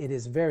why it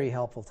is very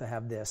helpful to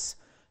have this,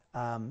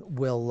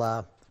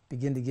 will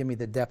begin to give me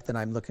the depth that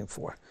I'm looking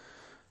for.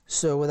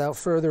 So without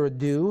further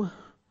ado,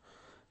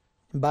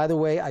 and by the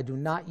way, I do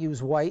not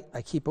use white.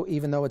 I keep,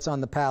 even though it's on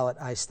the palette,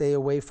 I stay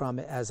away from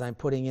it as I'm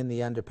putting in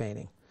the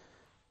underpainting.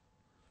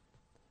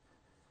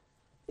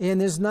 And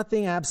there's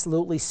nothing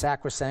absolutely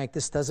sacrosanct.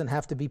 This doesn't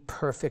have to be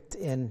perfect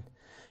in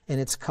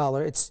its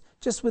color. It's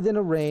just within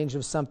a range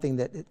of something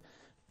that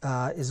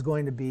is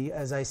going to be,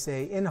 as I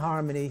say, in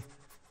harmony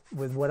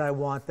with what I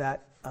want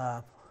that,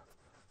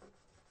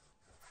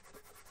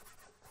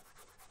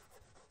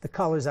 the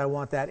colors I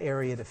want that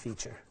area to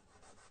feature.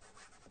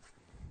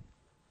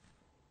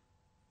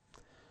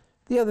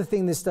 The other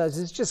thing this does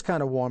is just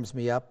kind of warms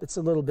me up. It's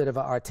a little bit of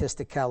an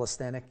artistic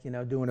calisthenic, you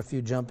know, doing a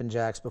few jumping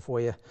jacks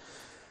before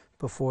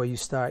you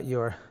start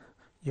your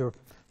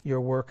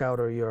your workout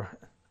or your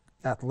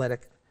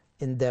athletic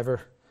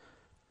endeavor.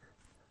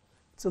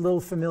 It's a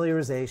little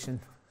familiarization.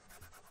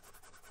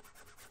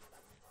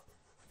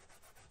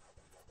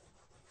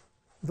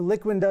 The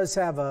liquid does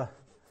have a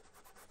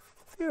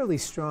fairly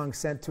strong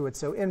scent to it,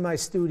 so in my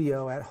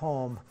studio at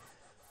home,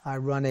 I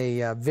run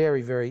a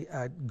very, very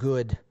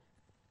good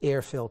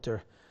air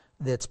filter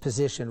that's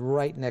positioned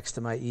right next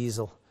to my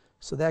easel.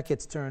 So that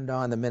gets turned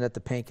on the minute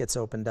the paint gets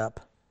opened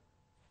up.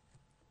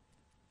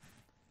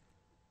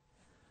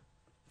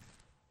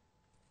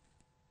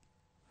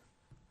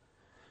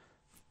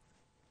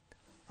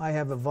 I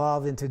have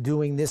evolved into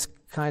doing this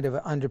kind of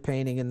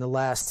underpainting in the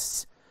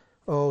last,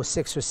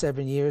 6 or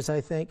 7 years, I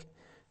think.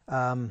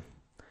 And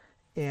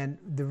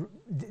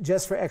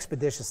just for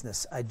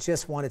expeditiousness, I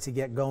just wanted to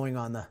get going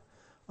on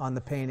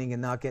the painting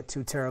and not get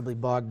too terribly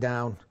bogged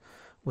down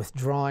with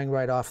drawing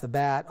right off the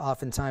bat.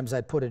 Oftentimes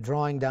I'd put a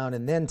drawing down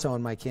and then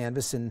tone my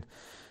canvas, and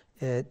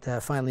it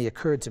finally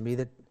occurred to me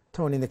that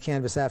toning the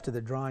canvas after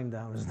the drawing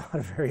down is not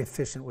a very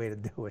efficient way to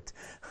do it.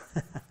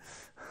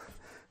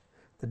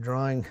 The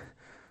drawing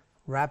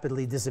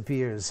rapidly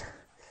disappears.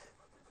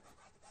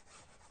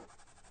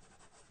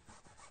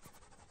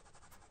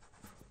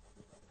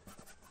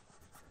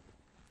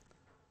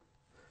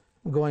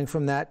 Going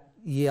from that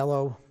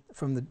yellow,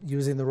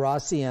 using the raw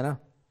sienna,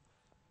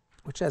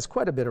 which has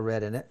quite a bit of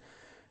red in it,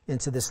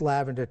 into this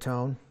lavender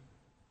tone.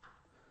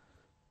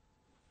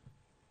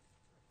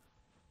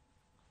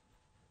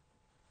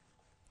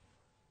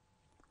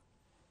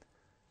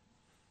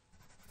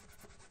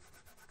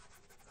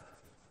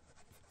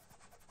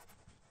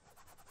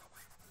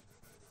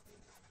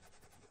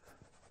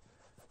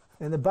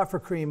 And the buffer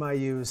cream I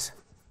use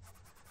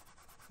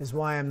is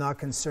why I'm not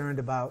concerned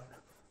about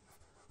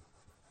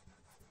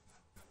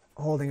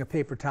holding a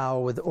paper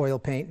towel with oil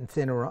paint and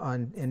thinner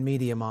and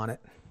medium on it.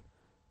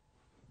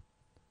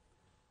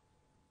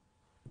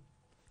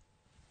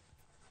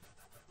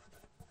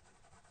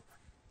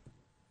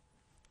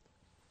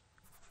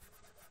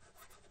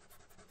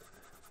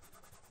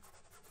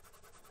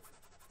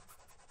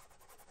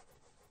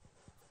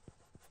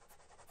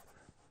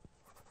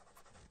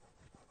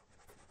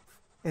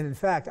 And in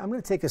fact, I'm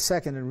going to take a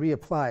second and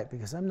reapply it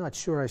because I'm not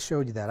sure I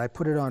showed you that. I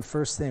put it on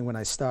first thing when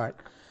I start.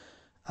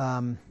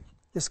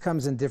 This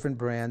comes in different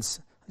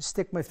brands. I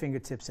stick my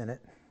fingertips in it.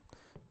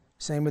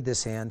 Same with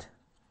this hand.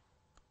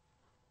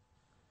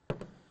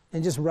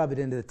 And just rub it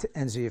into the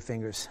ends of your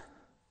fingers.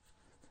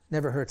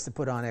 Never hurts to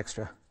put on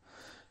extra.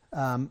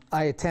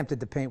 I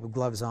attempted to paint with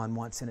gloves on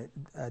once, and it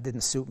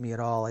didn't suit me at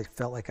all. I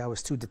felt like I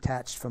was too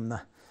detached from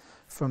the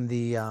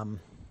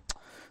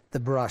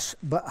brush.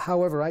 But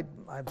however, I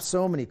have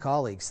so many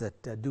colleagues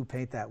that do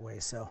paint that way.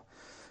 So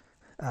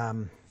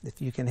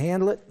if you can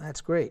handle it,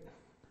 that's great.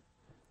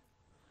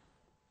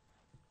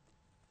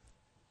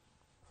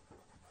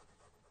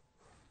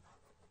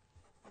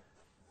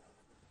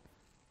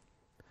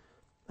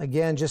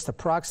 Again, just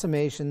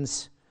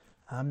approximations.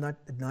 I'm not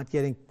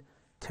getting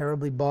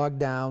terribly bogged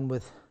down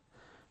with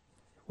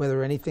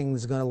whether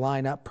anything's going to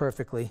line up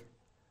perfectly.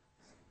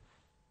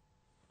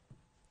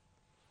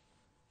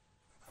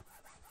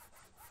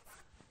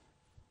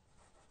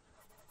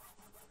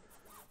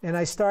 And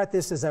I start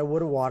this as I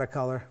would a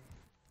watercolor.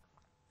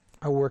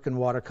 I work in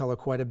watercolor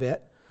quite a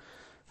bit.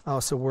 I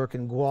also work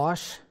in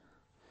gouache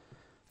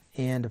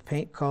and a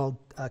paint called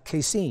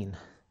casein,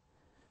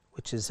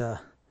 which is a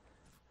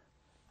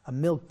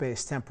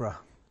milk-based tempera,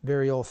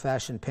 very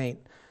old-fashioned paint.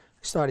 I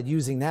started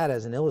using that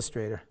as an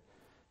illustrator,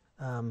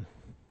 and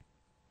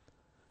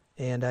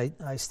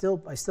I still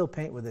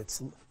paint with it.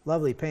 It's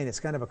lovely paint. It's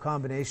kind of a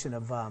combination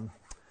of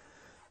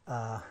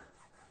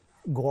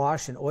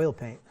gouache and oil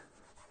paint.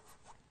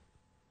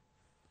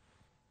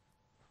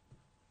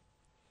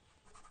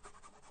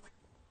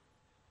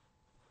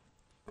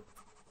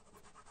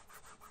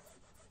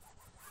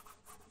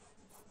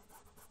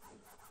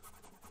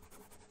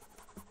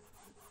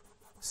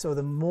 So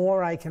the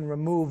more I can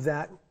remove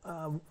that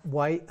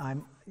white,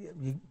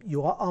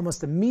 you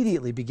almost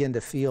immediately begin to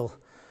feel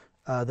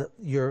that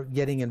you're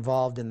getting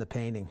involved in the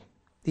painting,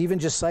 even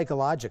just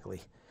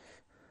psychologically,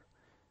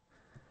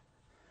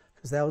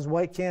 because those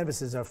white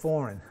canvases are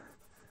foreign.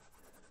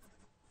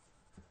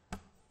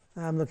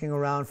 I'm looking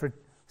around for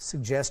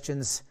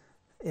suggestions,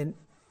 and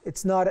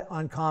it's not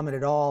uncommon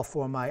at all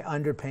for my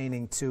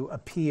underpainting to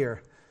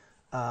appear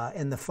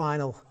in the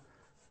final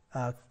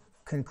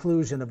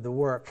conclusion of the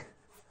work.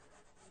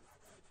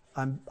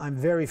 I'm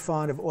very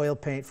fond of oil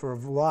paint for a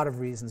lot of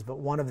reasons, but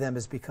one of them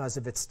is because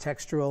of its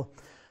textural,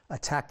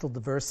 tactile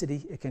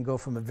diversity. It can go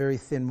from a very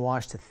thin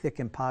wash to thick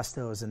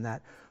impastos, and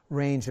that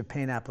range of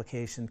paint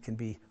application can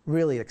be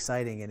really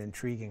exciting and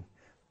intriguing.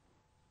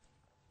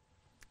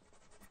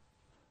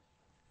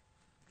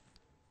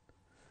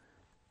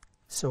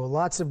 So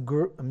lots of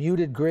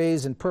muted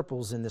grays and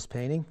purples in this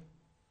painting.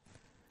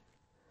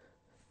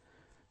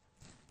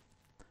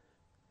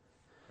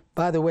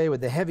 By the way,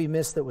 with the heavy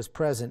mist that was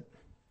present,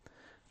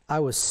 I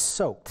was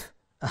soaked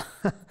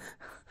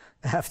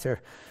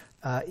after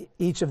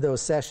each of those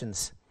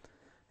sessions.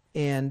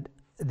 And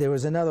there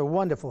was another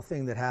wonderful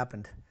thing that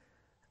happened.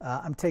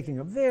 I'm taking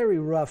a very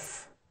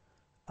rough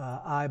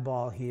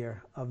eyeball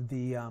here of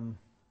the,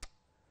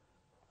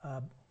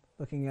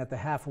 looking at the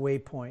halfway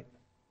point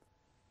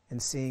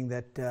and seeing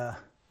that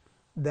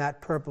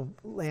that purple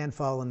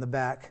landfall in the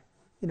back.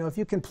 You know, if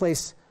you can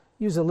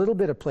use a little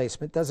bit of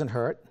placement, doesn't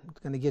hurt. It's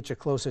going to get you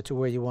closer to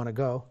where you want to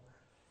go.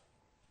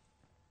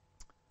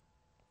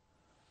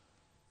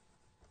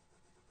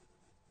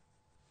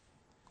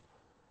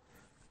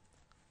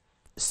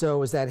 So it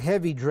was that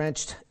heavy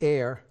drenched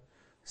air.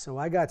 So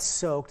I got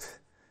soaked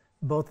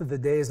both of the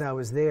days I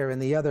was there.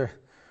 And the other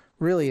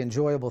really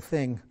enjoyable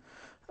thing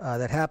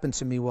that happened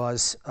to me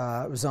was,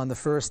 it was on the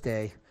first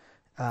day.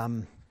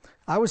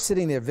 I was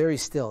sitting there very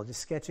still,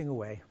 just sketching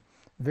away,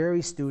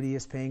 very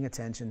studious, paying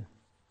attention.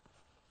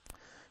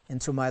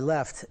 And to my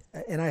left,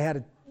 and I had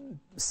a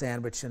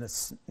sandwich and a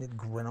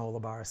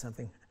granola bar or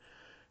something.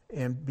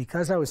 And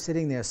because I was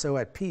sitting there so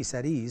at peace,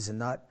 at ease, and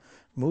not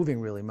moving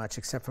really much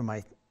except for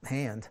my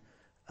hand,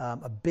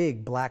 a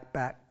big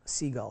black-backed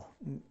seagull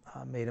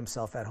made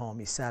himself at home.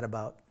 He sat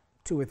about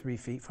 2 or 3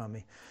 feet from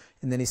me.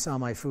 And then he saw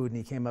my food and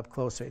he came up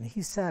closer. And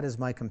he sat as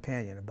my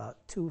companion about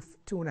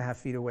 2.5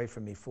 feet away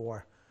from me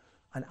for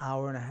an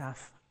hour and a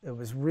half. It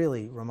was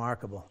really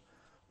remarkable.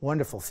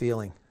 Wonderful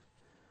feeling.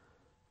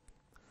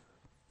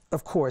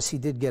 Of course, he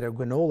did get a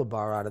granola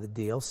bar out of the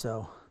deal,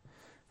 so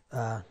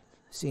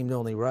seemed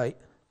only right.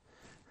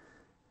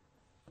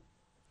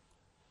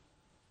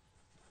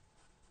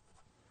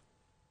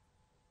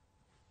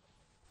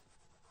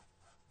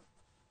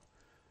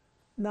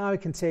 Now I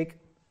can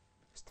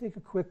just take a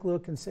quick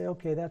look and say,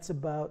 okay, that's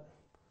about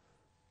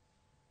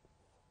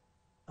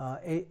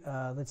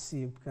let's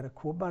see, we've got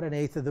about an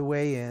eighth of the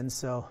way in,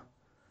 so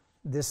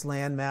this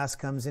landmass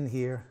comes in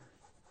here.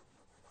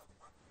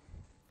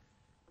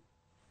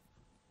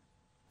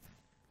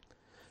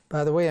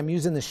 By the way, I'm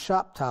using the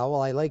shop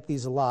towel. I like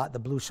these a lot, the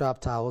blue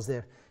shop towels.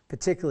 They're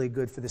particularly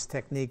good for this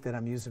technique that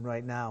I'm using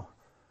right now.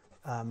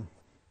 Oh,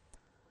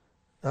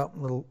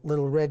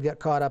 little red got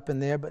caught up in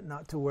there, but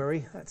not to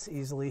worry. That's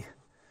easily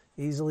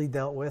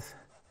dealt with.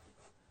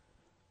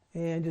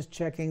 And just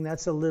checking,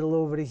 that's a little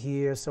over to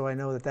here, so I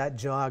know that that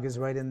jog is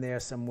right in there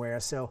somewhere.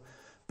 So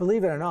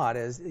believe it or not,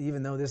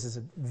 even though this is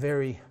a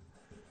very,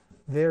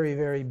 very,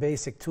 very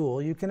basic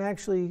tool, you can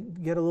actually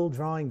get a little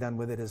drawing done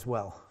with it as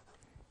well.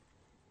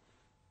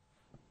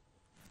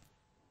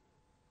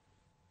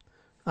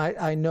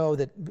 I know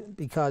that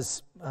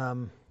because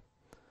I'm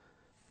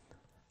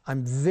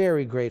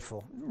very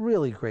grateful,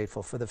 really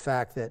grateful for the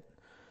fact that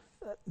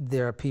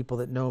there are people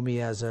that know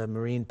me as a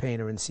marine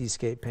painter and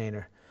seascape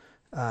painter,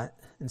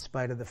 in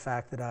spite of the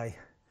fact that I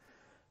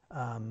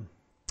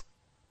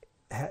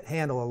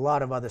handle a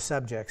lot of other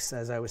subjects,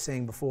 as I was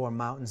saying before,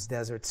 mountains,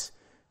 deserts,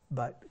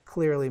 but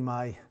clearly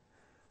the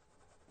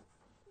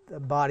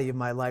body of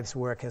my life's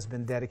work has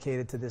been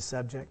dedicated to this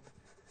subject.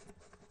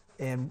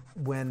 And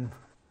when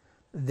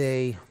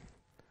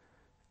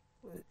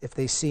if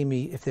they see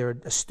me, if they're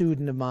a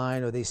student of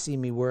mine or they see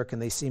me work and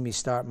they see me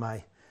start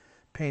my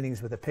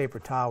paintings with a paper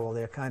towel,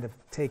 they're kind of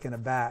taken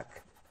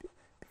aback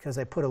because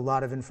I put a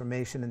lot of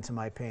information into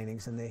my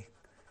paintings and they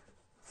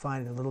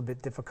find it a little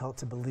bit difficult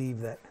to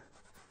believe that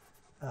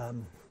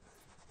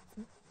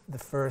the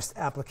first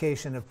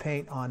application of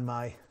paint on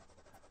my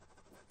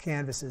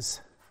canvases,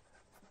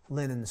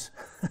 linens.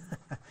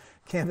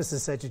 Canvas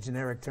is such a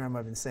generic term,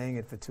 I've been saying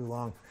it for too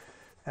long.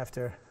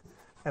 After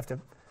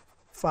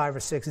 5 or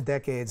 6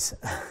 decades,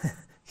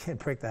 can't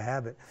break the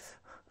habit.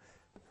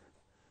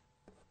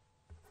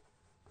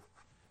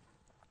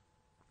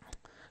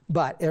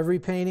 But every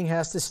painting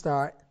has to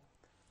start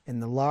in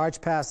the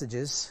large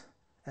passages.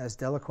 As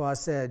Delacroix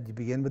said, you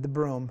begin with the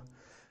broom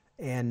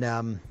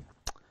and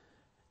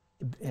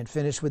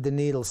finish with the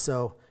needle.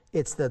 So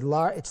it's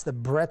the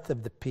breadth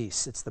of the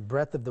piece, it's the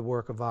breadth of the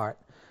work of art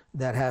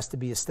that has to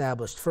be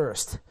established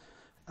first,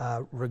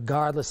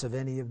 regardless of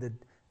any of the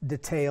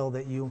detail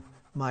that you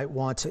might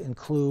want to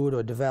include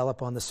or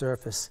develop on the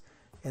surface.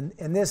 And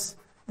this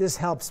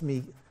helps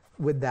me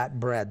with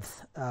that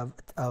breadth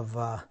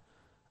of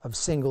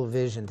single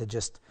vision, to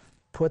just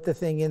put the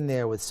thing in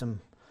there with some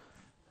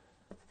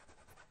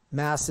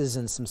masses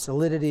and some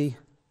solidity.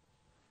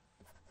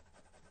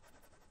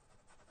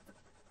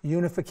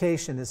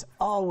 Unification is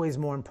always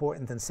more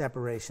important than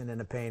separation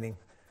in a painting.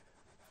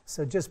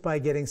 So just by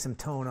getting some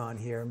tone on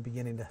here and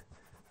beginning to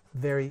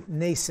very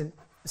nascent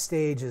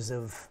stages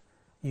of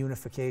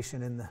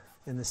unification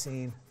in the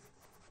scene.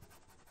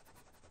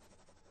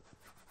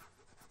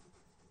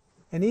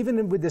 And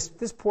even with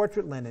this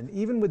portrait linen,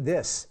 even with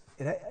this,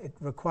 it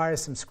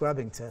requires some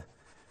scrubbing to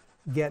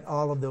get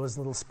all of those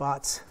little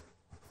spots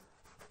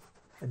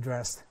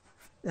addressed.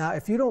 Now,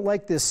 if you don't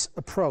like this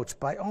approach,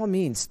 by all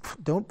means,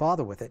 don't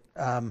bother with it.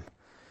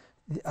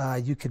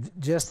 You could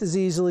just as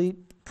easily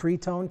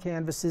pre-tone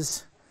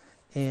canvases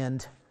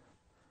and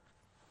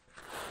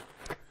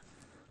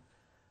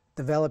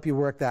develop your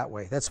work that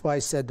way. That's why I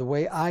said the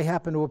way I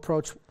happen to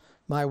approach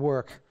my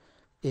work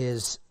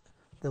is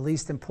the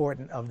least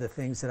important of the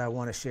things that I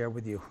want to share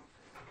with you.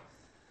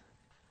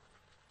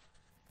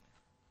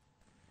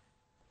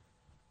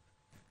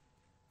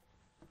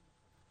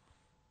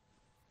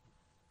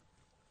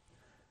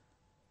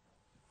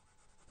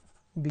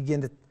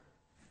 begin to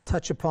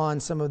touch upon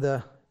some of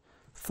the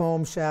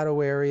foam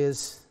shadow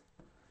areas,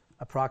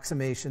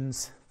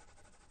 approximations.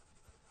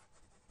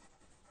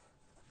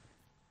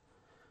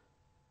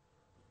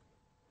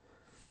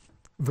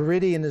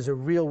 Viridian is a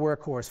real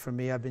workhorse for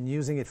me. I've been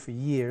using it for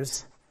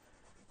years.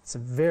 It's a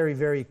very,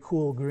 very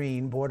cool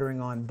green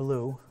bordering on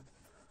blue.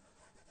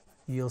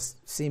 You'll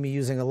see me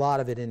using a lot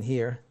of it in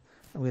here.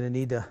 I'm going to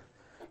need to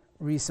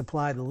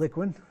resupply the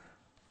liquid.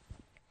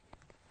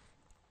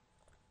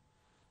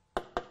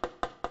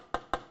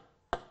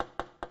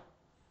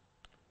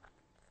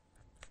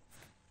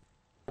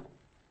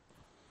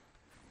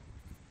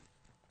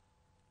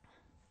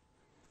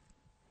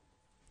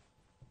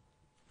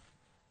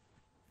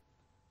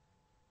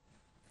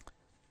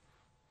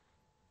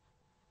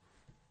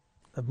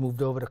 I've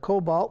moved over to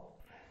cobalt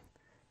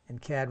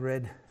and cad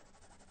red.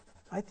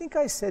 I think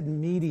I said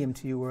medium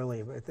to you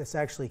earlier, but it's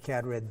actually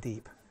cad red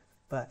deep.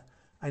 But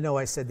I know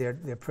I said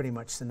they're pretty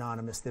much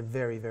synonymous. They're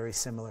very, very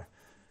similar.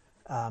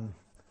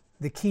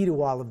 The key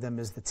to all of them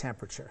is the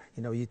temperature.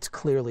 You know, it's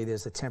clearly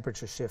there's a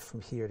temperature shift from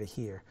here to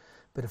here.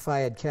 But if I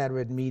had cad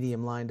red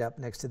medium lined up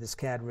next to this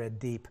cad red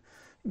deep,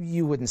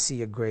 you wouldn't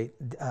see a great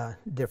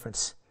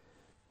difference.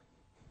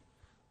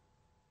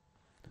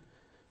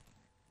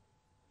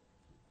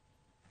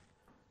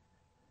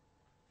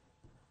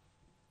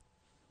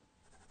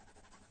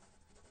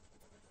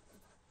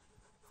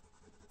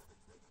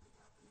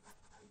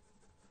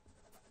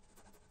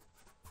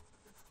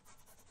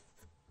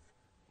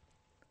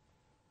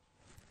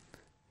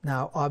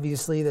 Now,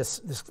 obviously,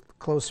 this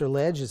closer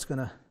ledge is going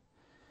to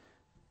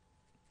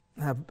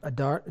have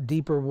a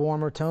deeper,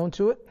 warmer tone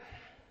to it.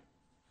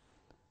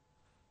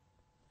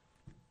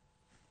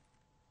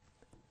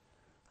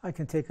 I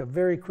can take a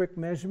very quick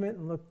measurement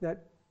and look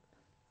that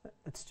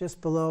it's just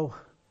below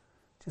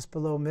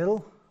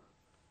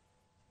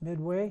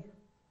midway,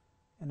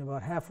 and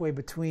about halfway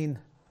between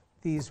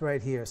these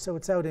right here. So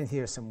it's out in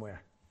here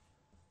somewhere.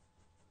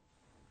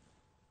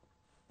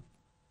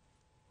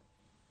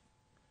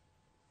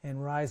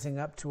 And rising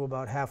up to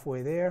about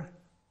halfway there.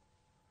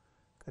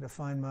 Got to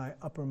find my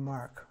upper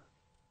mark.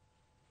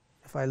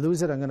 If I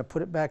lose it, I'm going to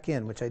put it back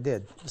in, which I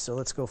did. So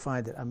let's go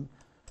find it. I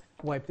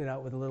wiped it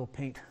out with a little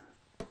paint.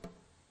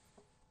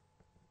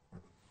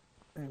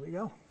 There we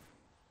go.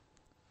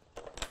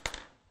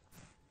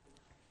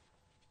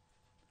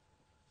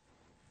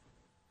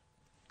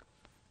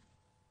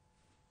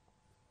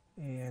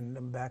 And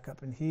I'm back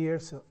up in here,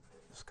 so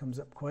this comes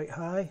up quite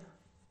high.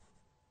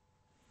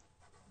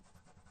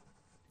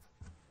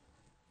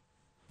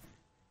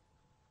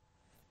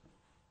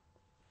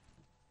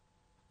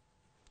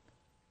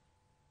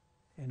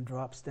 And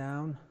drops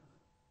down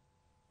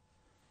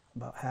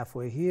about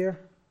halfway here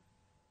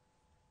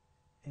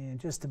and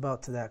just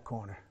about to that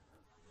corner.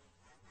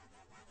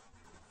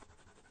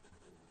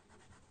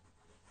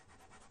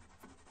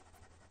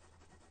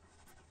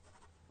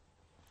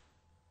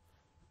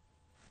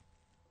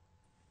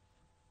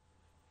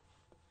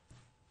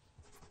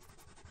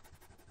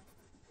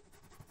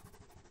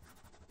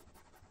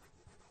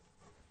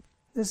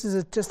 This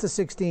is just a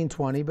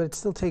 1620, but it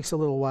still takes a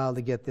little while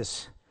to get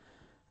this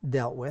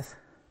dealt with.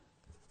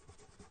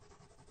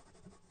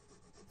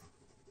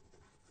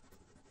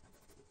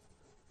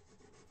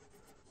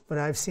 But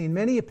I've seen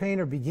many a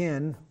painter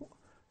begin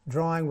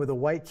drawing with a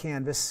white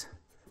canvas,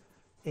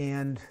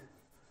 and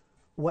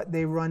what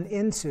they run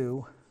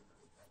into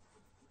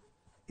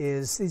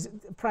is these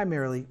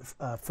primarily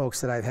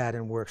folks that I've had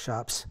in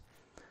workshops.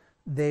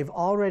 They've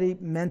already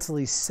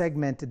mentally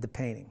segmented the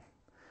painting.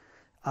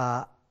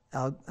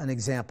 An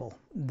example,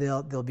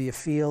 there'll be a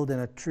field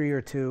and a tree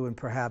or two and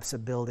perhaps a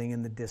building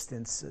in the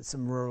distance,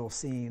 some rural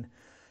scene,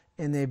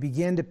 and they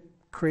begin to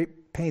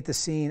paint the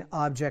scene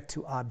object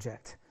to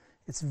object.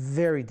 It's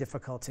very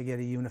difficult to get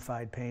a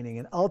unified painting,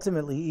 and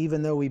ultimately,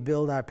 even though we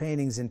build our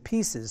paintings in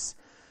pieces,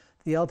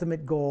 the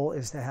ultimate goal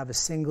is to have a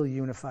single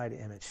unified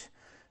image.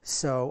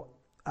 So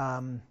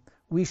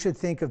we should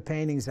think of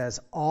paintings as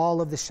all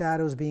of the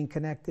shadows being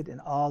connected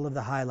and all of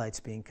the highlights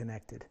being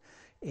connected,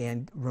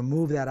 and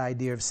remove that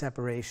idea of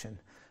separation.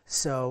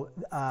 So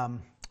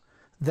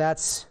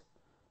that's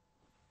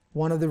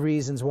one of the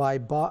reasons why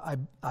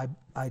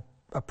I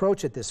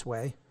approach it this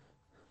way,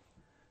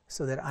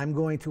 so that I'm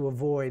going to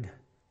avoid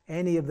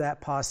any of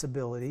that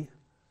possibility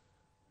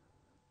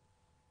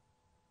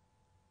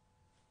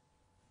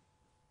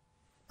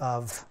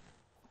of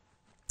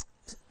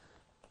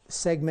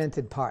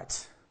segmented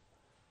parts.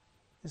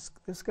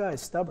 This guy is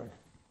stubborn.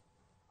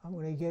 I'm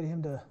going to get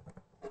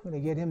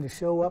him to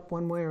show up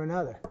one way or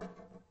another.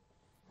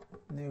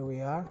 And there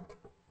we are.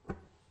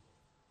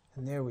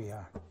 And there we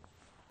are.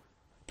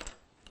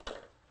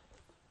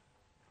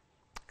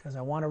 Because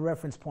I want a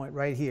reference point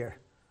right here,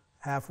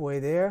 halfway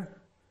there,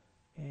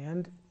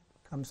 and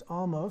comes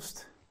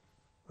almost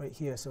right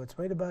here. So it's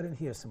right about in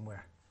here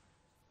somewhere.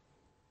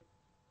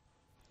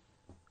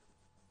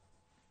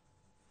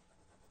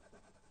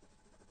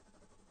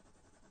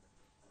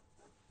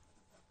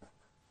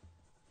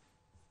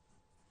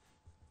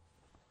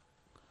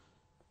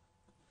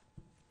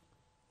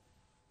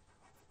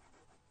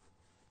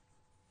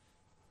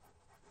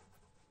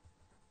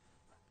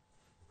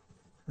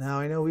 Now,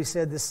 I know we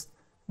said this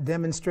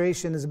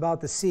demonstration is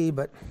about the sea,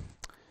 but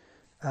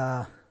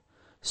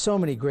so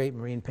many great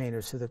marine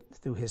painters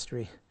through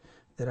history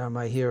that are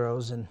my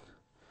heroes. And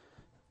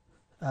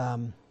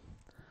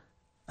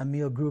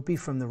Emile Gruppi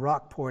from the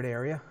Rockport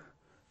area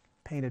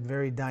painted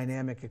very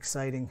dynamic,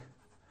 exciting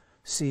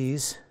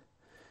seas.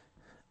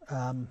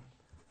 And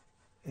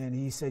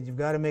he said, you've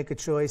got to make a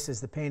choice.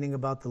 Is the painting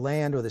about the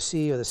land or the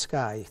sea or the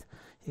sky?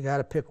 You got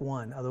to pick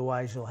one,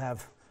 otherwise you'll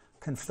have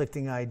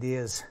conflicting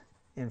ideas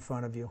in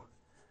front of you.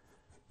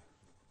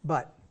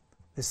 But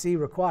the sea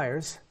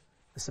requires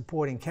a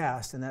supporting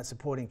cast, and that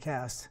supporting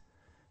cast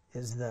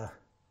is the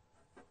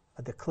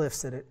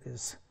cliffs that it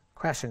is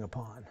crashing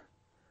upon.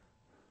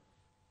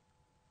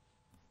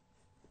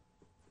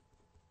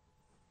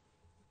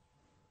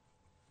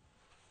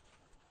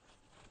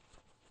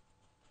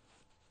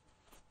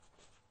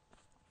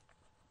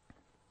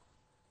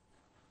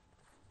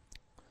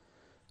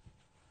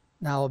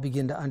 Now I'll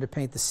begin to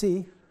underpaint the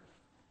sea.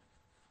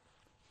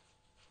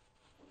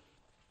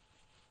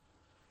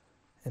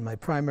 And my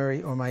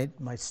primary, or my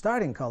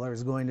starting color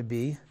is going to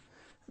be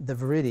the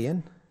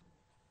Viridian,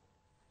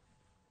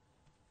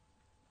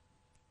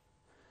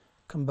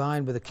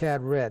 combined with a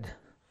Cad Red.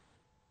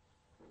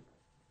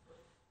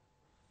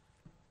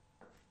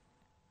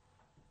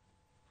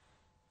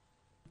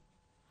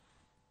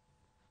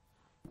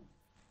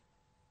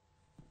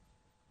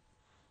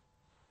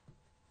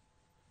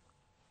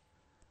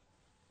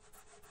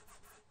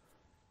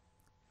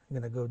 I'm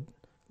going to go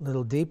a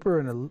little deeper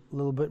and a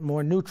little bit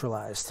more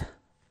neutralized.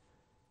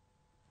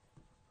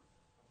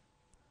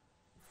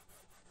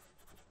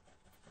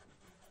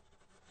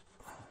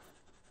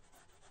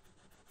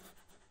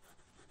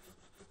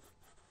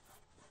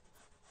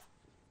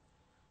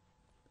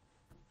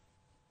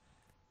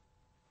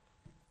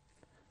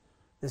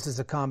 This is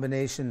a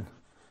combination,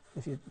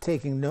 if you're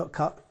taking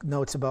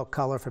notes about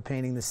color for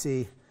painting the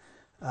sea.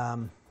 I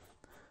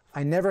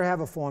never have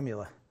a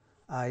formula.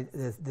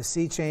 The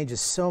sea changes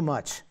so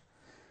much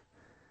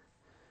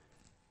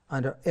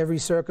under every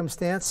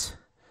circumstance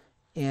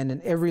and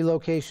in every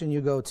location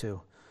you go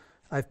to.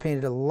 I've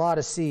painted a lot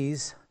of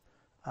seas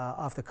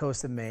off the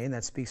coast of Maine.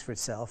 That speaks for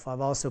itself. I've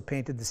also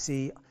painted the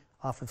sea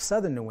off of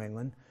southern New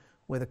England,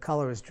 where the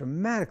color is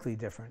dramatically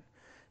different.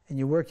 And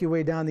you work your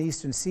way down the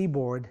eastern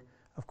seaboard,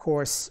 of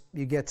course,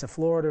 you get to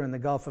Florida and the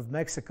Gulf of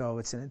Mexico.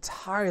 It's an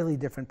entirely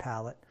different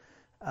palette.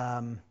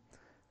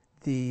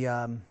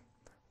 The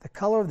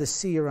color of the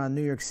sea around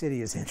New York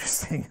City is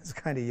interesting. It's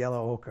kind of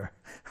yellow ochre.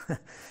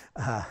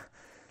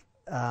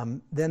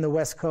 Then the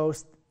West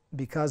Coast,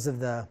 because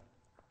of the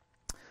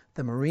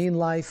marine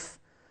life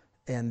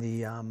and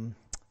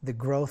the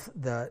growth,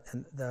 the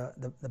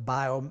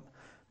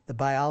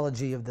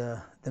biology of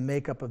the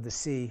makeup of the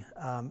sea,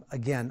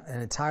 again,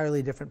 an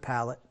entirely different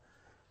palette.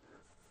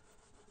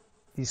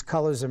 These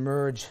colors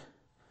emerge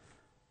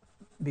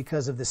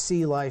because of the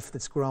sea life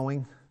that's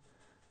growing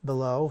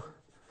below.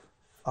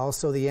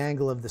 Also the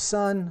angle of the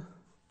sun.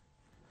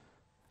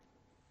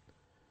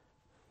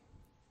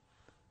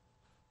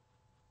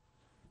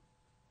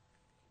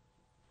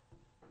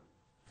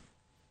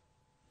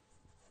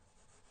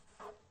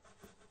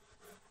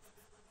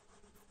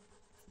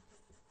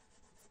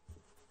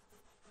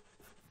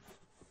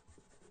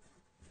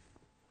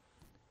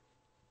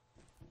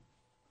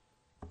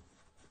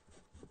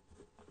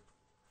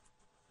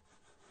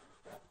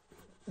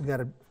 We've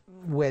got a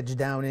wedge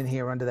down in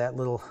here under that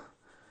little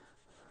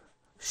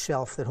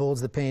shelf that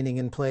holds the painting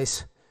in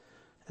place.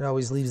 It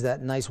always leaves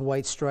that nice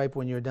white stripe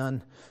when you're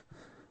done.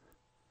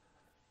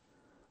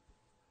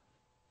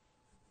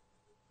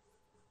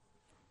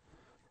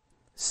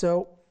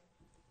 So,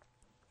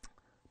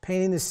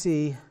 painting the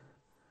sea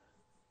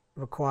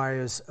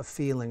requires a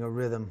feeling, a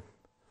rhythm.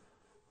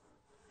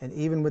 And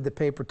even with the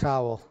paper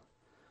towel,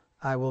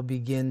 I will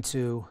begin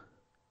to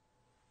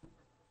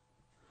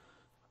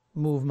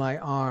move my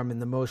arm in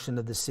the motion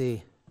of the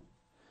sea.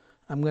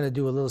 I'm going to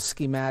do a little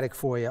schematic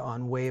for you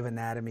on wave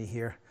anatomy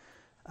here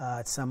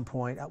at some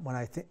point when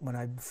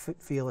I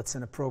feel it's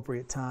an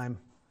appropriate time.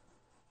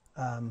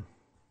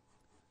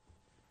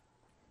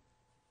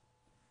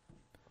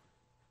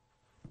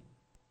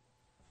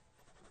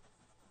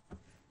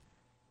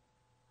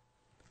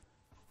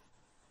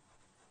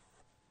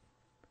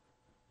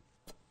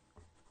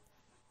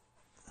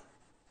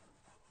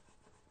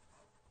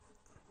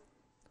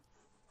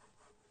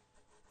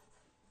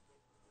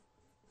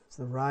 It's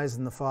the rise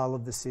and the fall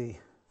of the sea.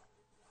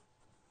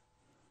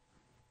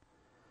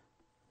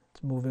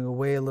 It's moving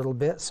away a little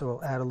bit, so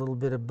we'll add a little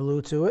bit of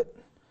blue to it.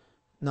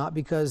 Not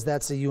because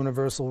that's a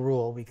universal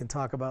rule. We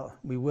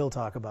will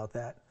talk about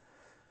that.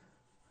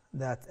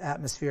 That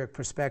atmospheric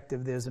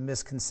perspective, there's a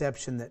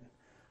misconception that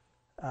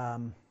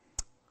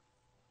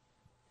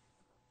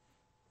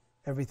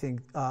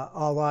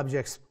all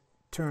objects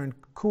turn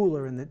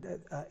cooler in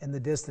the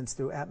distance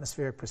through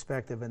atmospheric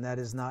perspective, and that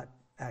is not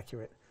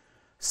accurate.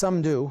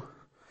 Some do.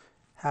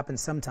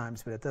 Happens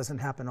sometimes, but it doesn't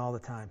happen all the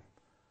time.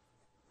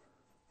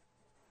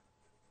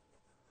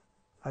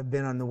 I've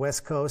been on the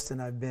West Coast,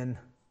 and I've been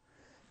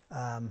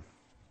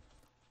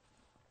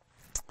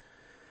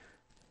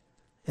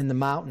in the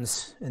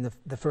mountains, in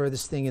the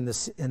furthest thing in the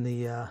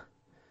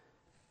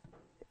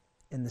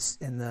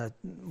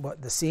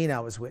scene I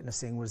was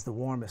witnessing was the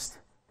warmest.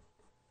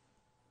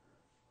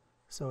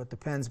 So it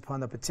depends upon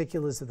the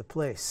particulars of the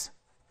place.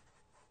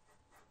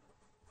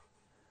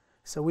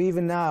 So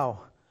even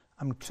now,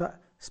 I'm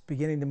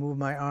beginning to move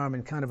my arm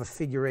in kind of a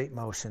figure 8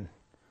 motion.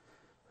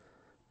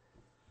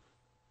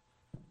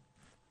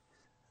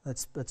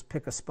 Let's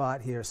pick a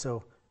spot here.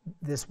 So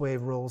this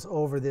wave rolls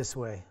over this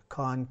way,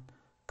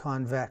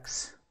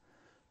 convex.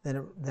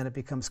 Then it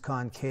becomes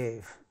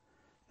concave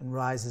and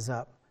rises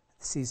up.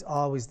 It sees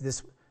always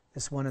this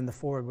one in the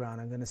foreground.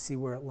 I'm going to see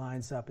where it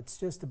lines up. It's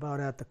just about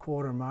at the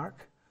quarter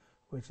mark,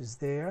 which is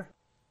there.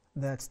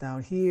 That's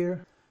down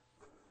here.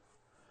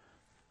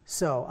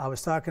 So I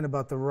was talking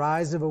about the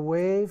rise of a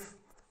wave,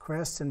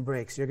 crests and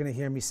breaks. You're going to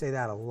hear me say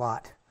that a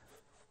lot.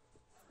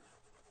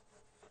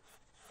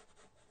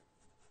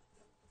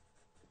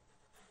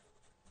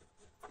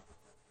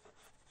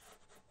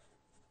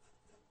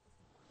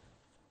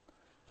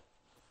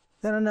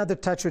 Then another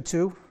touch or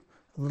two,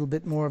 a little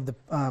bit more of the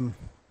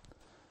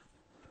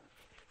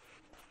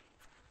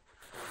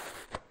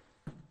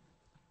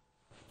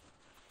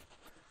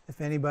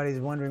if anybody's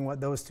wondering what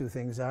those two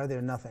things are,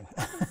 they're nothing.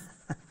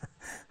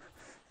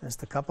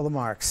 Just a couple of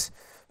marks.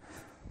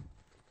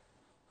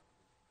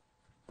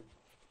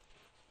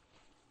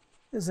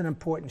 There's an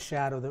important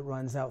shadow that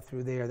runs out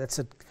through there. That's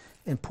an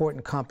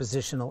important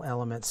compositional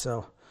element,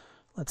 so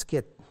let's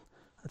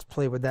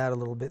play with that a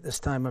little bit.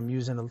 This time I'm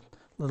using a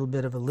little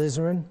bit of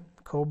alizarin,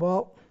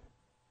 cobalt.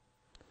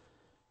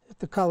 If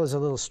the color's a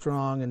little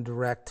strong and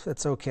direct,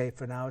 that's okay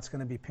for now. It's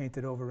going to be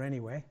painted over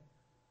anyway.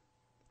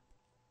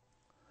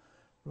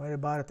 Right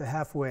about at the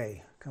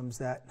halfway comes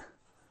that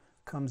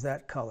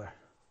color.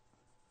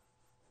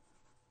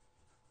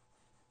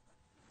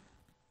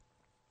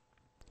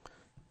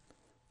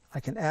 I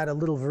can add a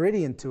little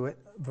viridian to it.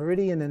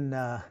 Viridian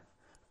and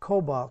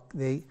cobalt,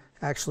 they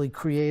actually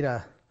create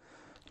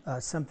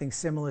something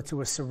similar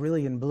to a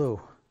cerulean blue.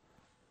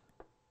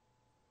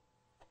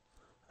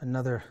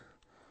 Another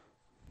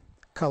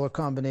color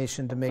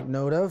combination to make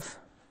note of.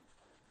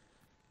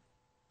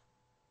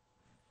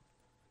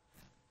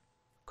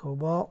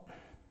 Cobalt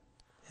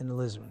and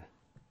alizarin.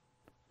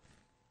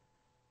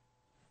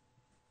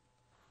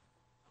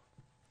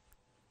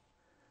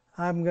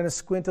 I'm going to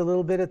squint a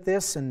little bit at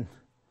this and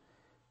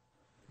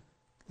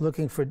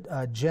looking for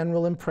a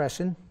general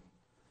impression.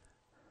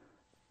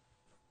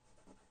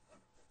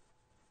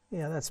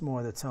 Yeah, that's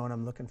more the tone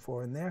I'm looking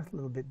for in there, a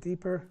little bit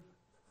deeper.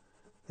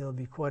 There'll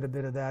be quite a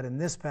bit of that in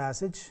this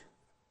passage.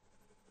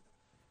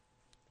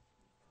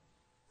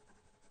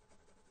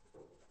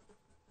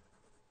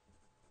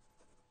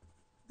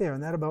 There,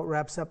 and that about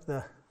wraps up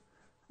the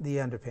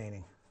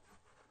underpainting.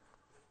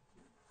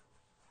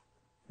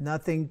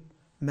 Nothing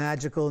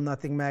magical,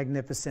 nothing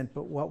magnificent,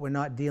 but what we're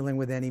not dealing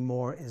with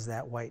anymore is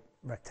that white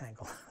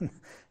rectangle.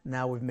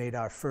 Now we've made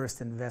our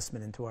first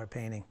investment into our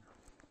painting.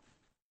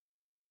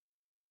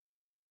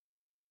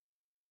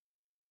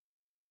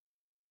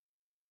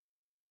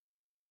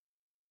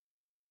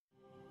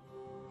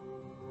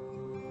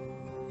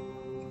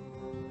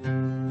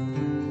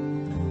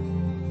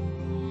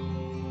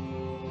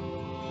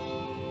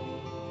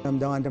 I'm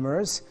Don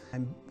Demers.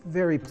 I'm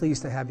very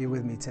pleased to have you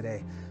with me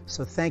today.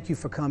 So thank you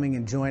for coming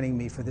and joining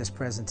me for this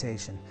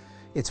presentation.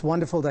 It's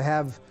wonderful to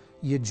have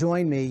you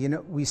join me. You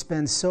know, we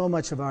spend so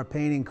much of our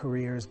painting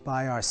careers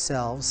by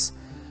ourselves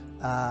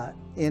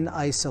in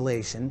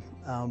isolation,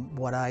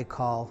 what I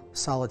call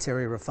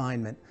solitary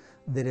refinement,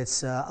 that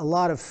it's a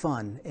lot of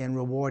fun and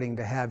rewarding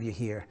to have you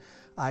here.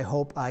 I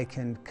hope I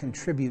can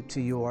contribute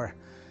to your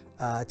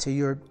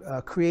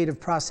creative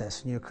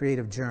process and your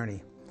creative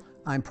journey.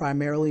 I'm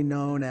primarily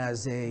known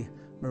as a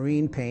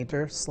marine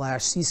painter /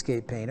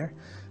 seascape painter.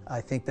 I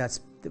think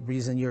that's the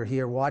reason you're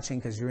here watching,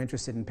 because you're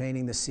interested in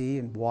painting the sea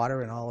and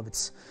water and all of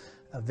its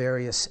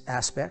various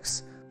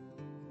aspects.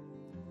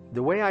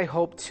 The way I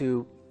hope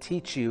to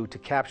teach you to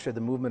capture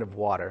the movement of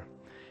water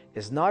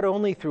is not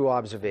only through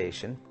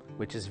observation,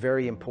 which is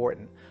very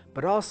important,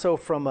 but also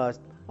from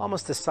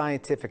almost a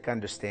scientific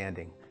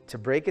understanding, to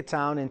break it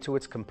down into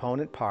its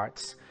component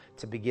parts,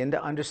 to begin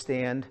to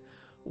understand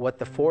what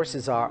the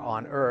forces are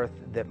on Earth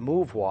that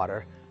move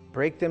water,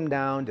 break them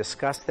down,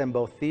 discuss them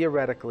both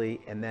theoretically,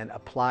 and then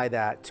apply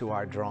that to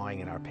our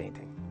drawing and our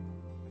painting.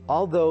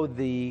 Although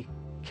the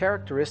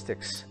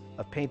characteristics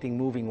of painting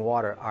moving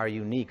water are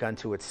unique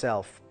unto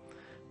itself,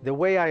 the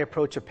way I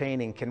approach a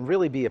painting can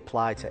really be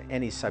applied to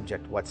any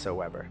subject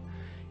whatsoever.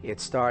 It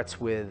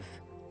starts with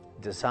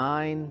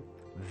design,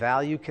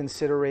 value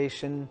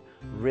consideration,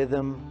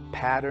 rhythm,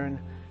 pattern,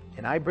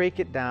 and I break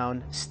it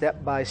down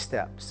step by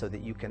step so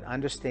that you can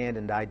understand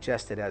and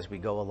digest it as we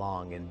go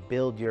along and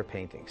build your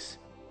paintings.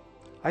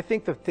 I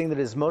think the thing that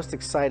is most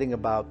exciting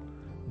about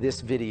this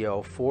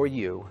video for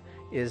you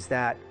is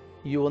that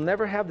you will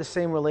never have the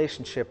same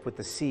relationship with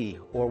the sea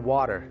or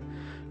water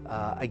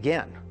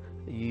again.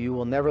 You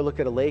will never look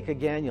at a lake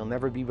again, you'll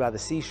never be by the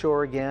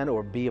seashore again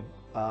or be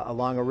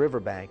along a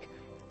riverbank.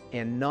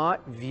 and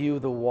not view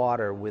the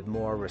water with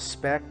more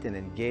respect and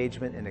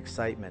engagement and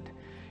excitement.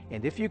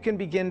 And if you can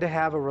begin to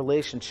have a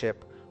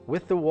relationship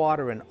with the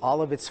water in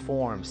all of its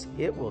forms,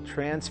 it will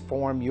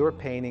transform your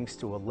paintings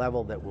to a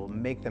level that will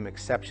make them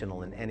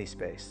exceptional in any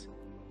space.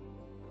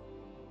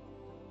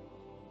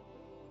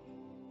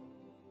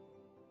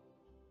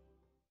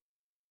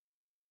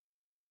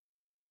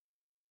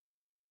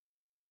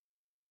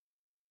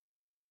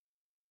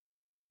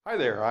 Hi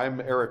there,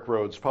 I'm Eric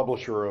Rhodes,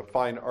 publisher of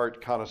Fine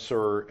Art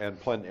Connoisseur and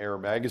Plein Air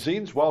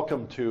magazines.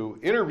 Welcome to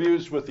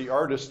Interviews with the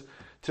Artist.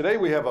 Today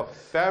we have a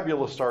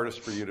fabulous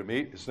artist for you to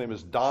meet. His name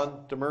is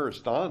Don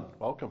Demers. Don,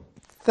 welcome.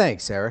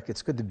 Thanks, Eric.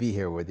 It's good to be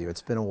here with you.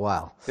 It's been a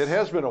while. It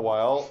has been a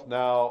while.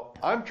 Now,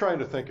 I'm trying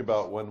to think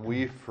about when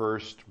we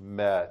first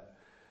met,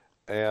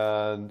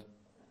 and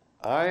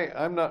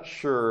I'm not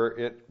sure.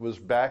 It was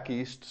back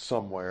east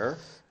somewhere,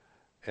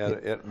 and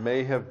it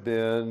may have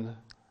been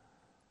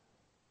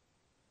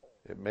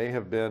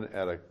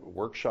at a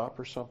workshop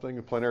or something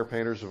the Plein Air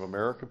Painters of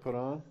America put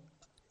on.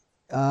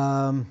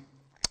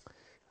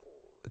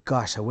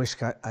 Gosh, I wish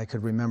I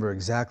could remember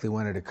exactly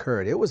when it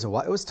occurred. It was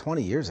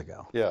 20 years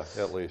ago. Yeah,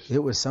 at least. It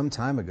was some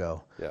time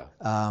ago. Yeah.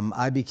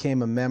 I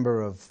became a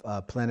member of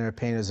Plein Air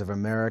Painters of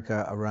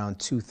America around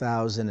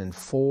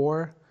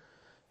 2004,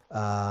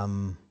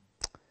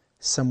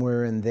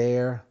 somewhere in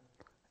there.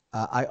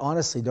 I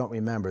honestly don't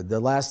remember.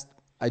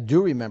 I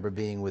do remember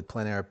being with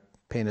Plein Air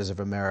Painters of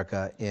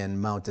America in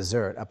Mount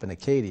Desert up in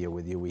Acadia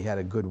with you. We had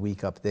a good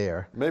week up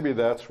there. Maybe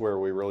that's where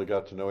we really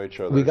got to know each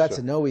other. We got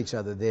to know each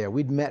other there.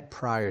 We'd met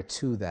prior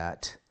to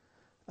that.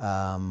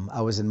 I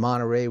was in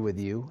Monterey with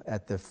you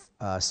at the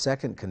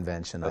second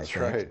convention, I think.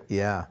 That's right.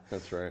 Yeah.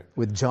 That's right.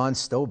 With John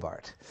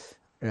Stobart.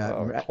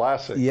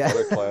 Classic. Yeah.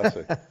 What a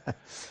classic.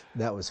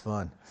 That was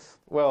fun.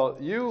 Well,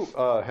 you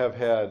have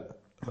had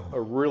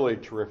a really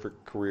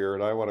terrific career,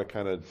 and I want to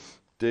kind of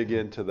dig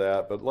into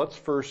that. But let's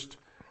first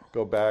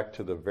go back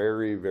to the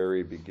very,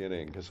 very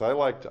beginning, because I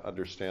like to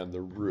understand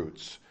the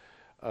roots.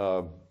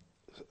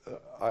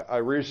 I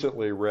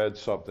recently read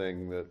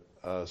something that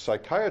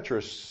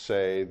psychiatrists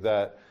say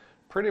that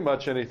pretty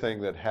much anything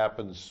that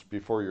happens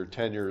before you're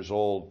 10 years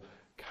old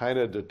kind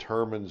of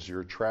determines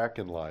your track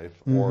in life,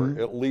 or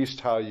at least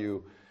how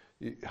you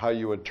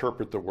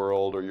interpret the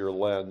world or your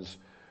lens.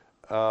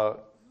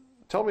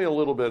 Tell me a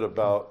little bit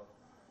about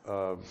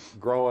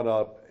growing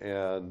up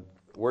and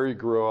where you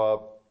grew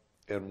up,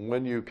 and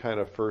when you kind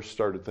of first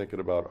started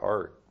thinking about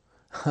art.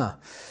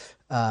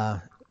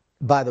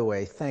 By the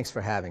way, thanks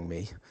for having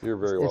me. You're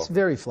very welcome. It's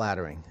very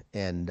flattering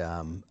and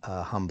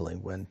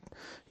humbling when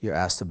you're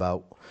asked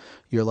about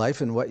your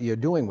life and what you're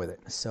doing with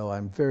it. So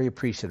I'm very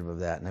appreciative of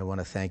that, and I want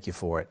to thank you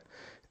for it.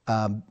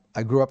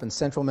 I grew up in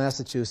central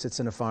Massachusetts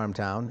in a farm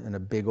town, in a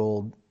big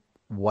old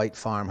white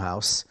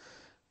farmhouse.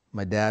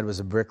 My dad was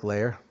a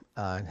bricklayer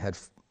and had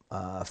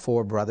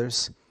 4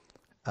 brothers.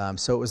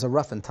 So it was a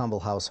rough and tumble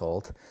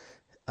household.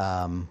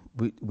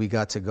 We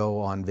got to go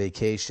on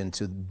vacation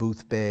to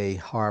Booth Bay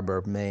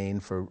Harbor,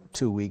 Maine for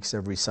 2 weeks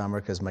every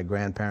summer because my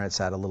grandparents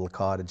had a little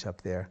cottage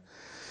up there.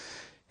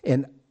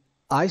 And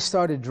I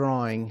started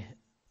drawing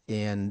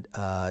when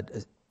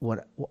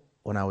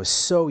I was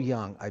so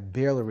young, I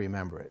barely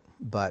remember it.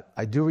 But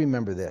I do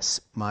remember this.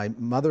 My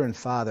mother and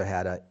father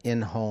had an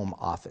in-home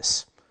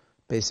office,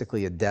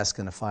 basically a desk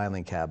and a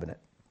filing cabinet.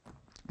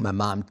 My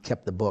mom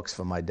kept the books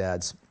for my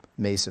dad's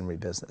masonry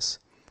business.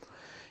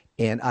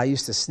 And I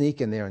used to sneak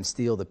in there and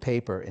steal the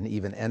paper and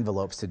even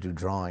envelopes to do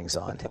drawings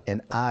on.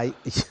 And I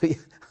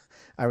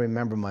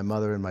remember my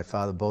mother and my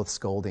father both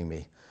scolding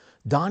me.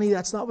 Donnie,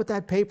 that's not what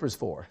that paper's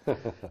for.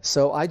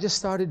 So I just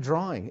started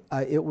drawing.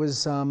 It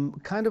was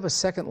kind of a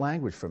second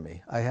language for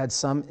me. I had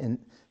some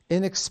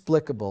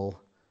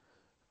inexplicable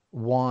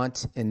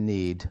want and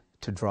need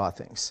to draw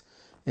things.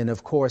 And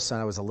of course,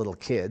 I was a little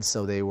kid,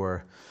 so they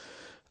were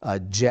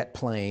jet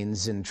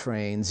planes and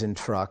trains and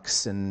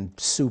trucks and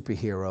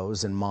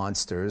superheroes and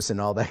monsters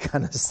and all that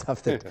kind of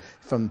stuff that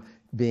from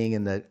being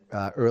in the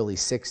early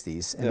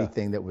 60s,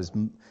 anything that was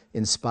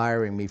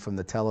inspiring me from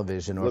the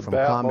television or from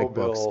comic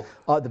books.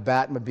 Oh, the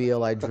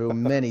Batmobile I drew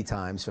many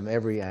times from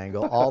every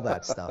angle, all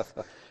that stuff.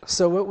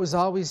 So it was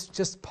always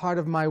just part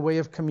of my way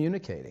of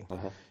communicating.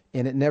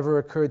 And it never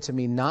occurred to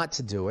me not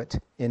to do it.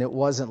 And it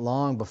wasn't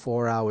long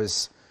before I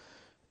was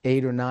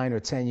 8 or 9 or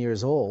 10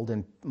 years old,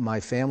 and my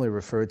family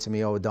referred to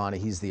me, oh, Donnie,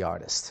 he's the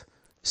artist.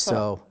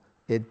 So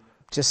it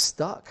just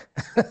stuck.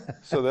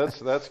 So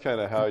that's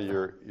kind of how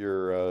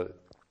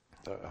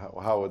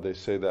how would they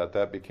say that?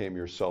 That became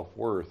your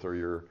self-worth,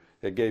 or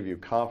it gave you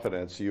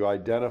confidence. You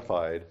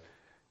identified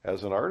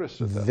as an artist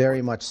at that Very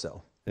point. much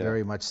so. Yeah.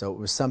 Very much so. It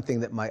was something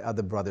that my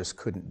other brothers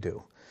couldn't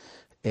do.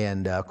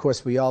 And of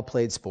course, we all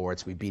played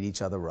sports. We beat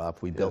each other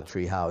up. We built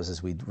tree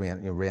houses. We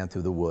ran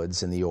through the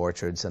woods and the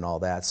orchards and all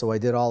that. So I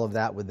did all of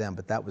that with them,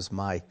 but that was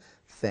my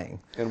thing.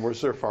 And was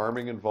there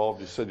farming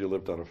involved? You said you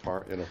lived on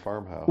in a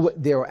farmhouse. Well,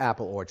 there were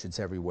apple orchards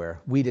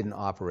everywhere. We didn't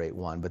operate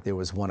one, but there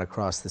was one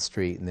across the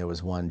street, and there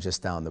was one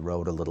just down the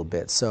road a little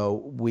bit. So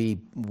we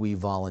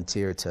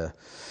volunteered to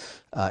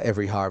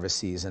every harvest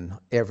season,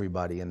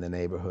 everybody in the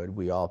neighborhood,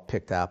 we all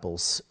picked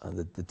apples.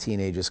 The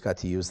teenagers got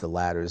to use the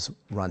ladders.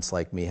 Runts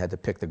like me had to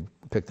pick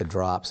the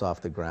drops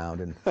off the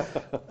ground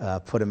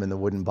and put them in the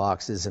wooden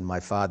boxes. And my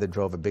father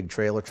drove a big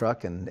trailer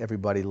truck, and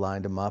everybody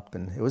lined them up.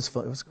 And it was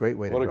fun. It was a great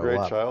way to grow up. What a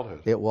great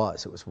childhood. It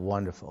was. It was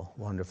wonderful,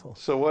 wonderful.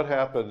 So what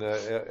happened?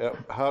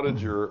 How did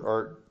your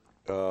art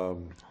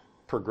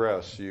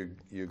progress?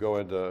 You go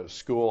into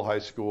school, high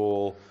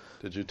school.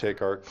 Did you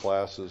take art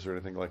classes or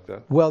anything like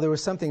that? Well, there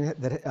was something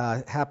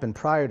that happened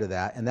prior to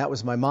that, and that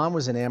was my mom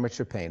was an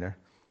amateur painter,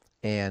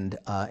 and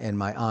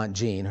my Aunt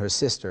Jean, her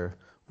sister,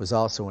 was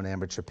also an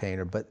amateur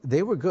painter, but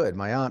they were good,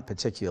 my aunt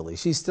particularly.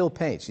 She still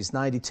paints. She's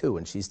 92,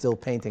 and she's still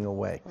painting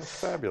away. That's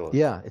fabulous.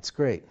 Yeah, it's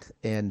great.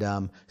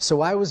 And so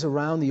I was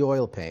around the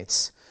oil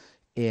paints,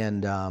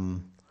 and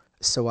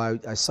so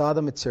I saw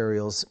the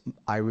materials.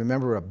 I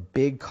remember a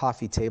big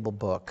coffee table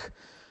book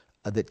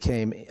that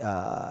came,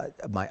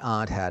 my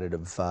aunt had it,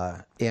 of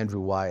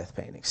Andrew Wyeth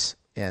paintings,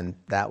 and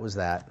that was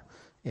that.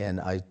 And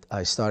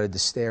I started to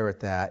stare at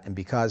that, and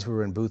because we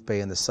were in Booth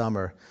Bay in the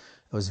summer,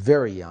 I was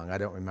very young, I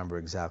don't remember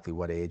exactly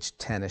what age,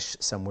 10-ish,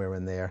 somewhere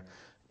in there,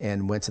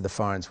 and went to the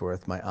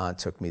Farnsworth. My aunt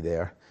took me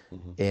there,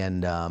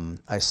 and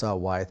I saw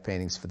Wyeth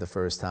paintings for the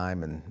first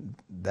time, and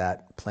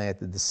that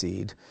planted the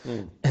seed.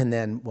 And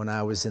then when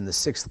I was in the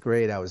 6th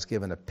grade, I was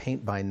given a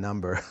paint by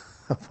number.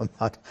 I'm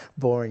not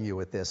boring you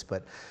with this,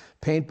 but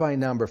paint by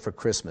number for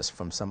Christmas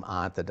from some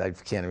aunt that I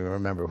can't even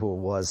remember who it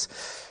was.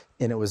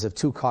 And it was of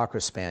 2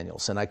 Cocker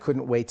Spaniels, and I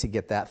couldn't wait to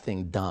get that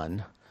thing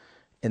done.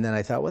 And then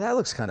I thought, well, that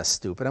looks kind of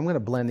stupid. I'm going to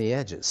blend the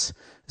edges.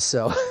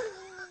 So,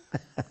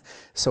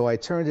 so I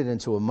turned it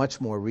into a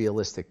much more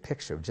realistic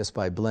picture just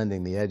by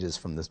blending the edges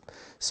from the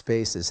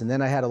spaces. And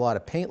then I had a lot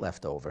of paint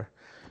left over.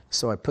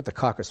 So I put the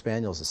Cocker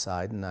Spaniels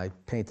aside, and I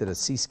painted a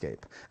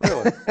seascape.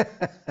 Really?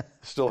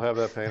 Still have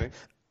that painting?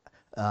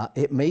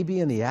 It may be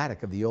in the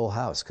attic of the old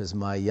house, because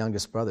my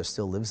youngest brother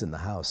still lives in the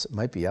house. It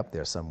might be up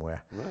there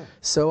somewhere. Right.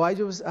 So I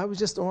was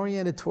just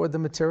oriented toward the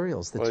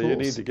materials, the tools. Well, you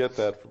need to get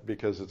that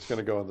because it's going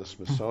to go in the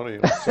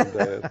Smithsonian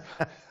someday.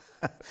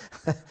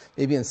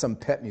 Maybe in some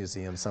pet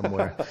museum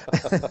somewhere.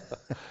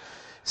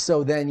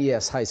 So then,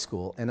 yes, high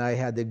school. And I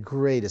had the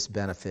greatest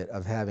benefit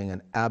of having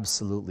an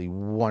absolutely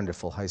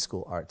wonderful high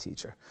school art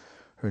teacher.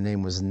 Her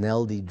name was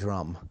Neldy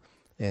Drum,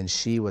 and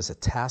she was a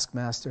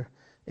taskmaster.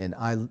 And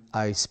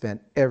I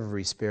spent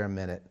every spare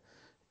minute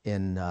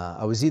in,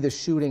 I was either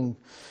shooting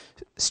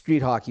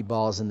street hockey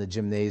balls in the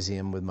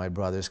gymnasium with my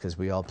brothers, because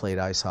we all played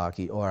ice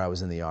hockey, or I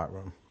was in the art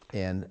room.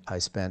 And I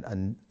spent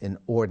an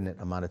inordinate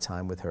amount of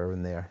time with her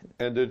in there.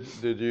 And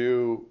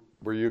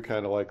were you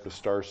kind of like the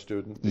star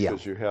student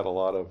because you had a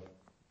lot of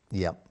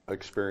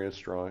experience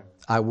drawing?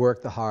 I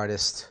worked the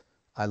hardest.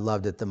 I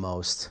loved it the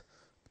most.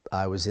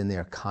 I was in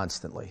there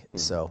constantly.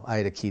 So I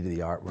had a key to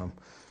the art room.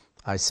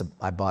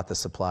 I bought the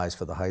supplies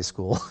for the high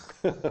school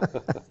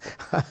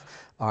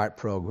art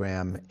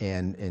program,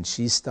 and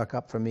she stuck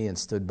up for me and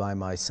stood by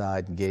my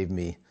side and gave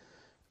me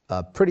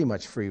pretty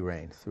much free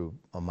rein through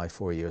my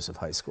 4 years of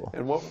high school.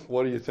 And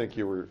what do you think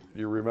you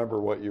remember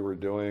what you were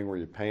doing? Were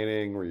you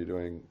painting? Were you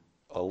doing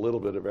a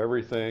little bit of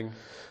everything?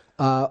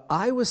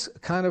 I was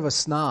kind of a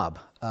snob.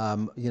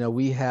 You know,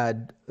 you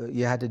had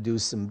to do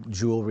some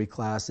jewelry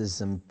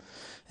classes and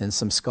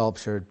some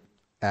sculpture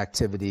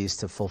activities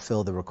to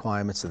fulfill the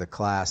requirements of the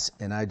class,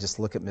 and I just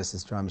look at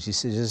Mrs. Drum. She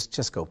said,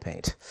 just go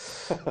paint.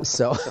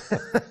 So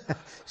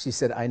she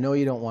said, I know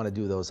you don't want to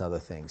do those other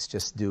things.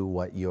 Just do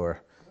what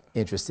you're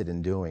interested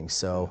in doing.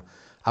 So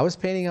I was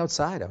painting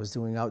outside. I was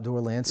doing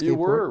outdoor landscape work. You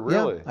were, work.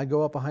 really? Yeah, I'd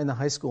go up behind the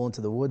high school into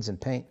the woods and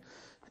paint.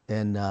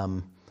 And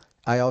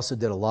I also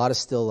did a lot of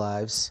still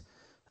lives,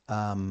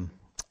 some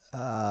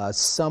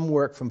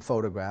work from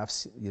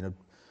photographs, you know,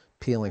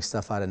 peeling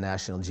stuff out of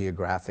National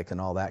Geographic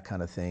and all that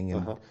kind of thing,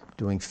 and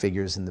doing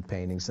figures in the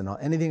paintings and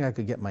anything I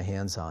could get my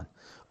hands on.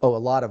 Oh, a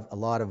lot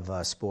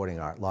of sporting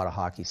art, a lot of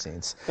hockey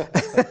scenes.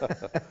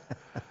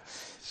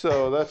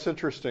 So that's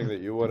interesting that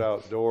you went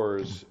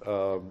outdoors.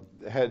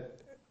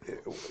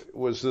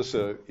 Was this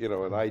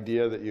an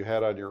idea that you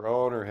had on your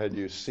own, or had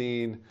you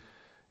seen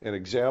an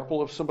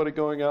example of somebody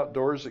going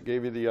outdoors that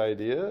gave you the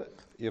idea?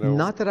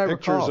 Not that I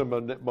recall. Pictures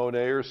of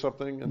Monet or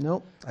something?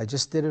 Nope, I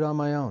just did it on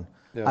my own.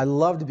 Yeah. I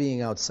loved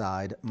being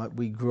outside.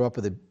 We grew up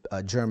with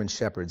German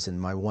Shepherds, and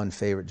my one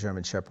favorite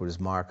German Shepherd was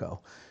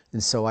Marco.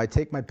 And so I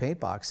take my paint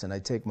box and I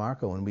take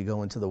Marco, and we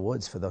go into the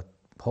woods for the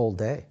whole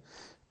day.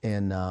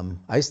 And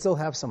I still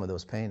have some of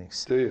those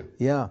paintings. Do you?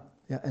 Yeah.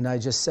 And I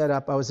just set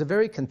up. I was a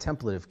very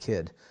contemplative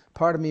kid.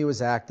 Part of me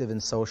was active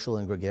and social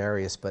and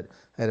gregarious, but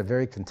I had a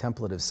very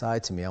contemplative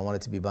side to me. I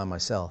wanted to be by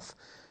myself.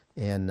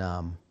 And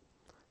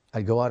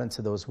I'd go out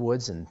into those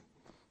woods and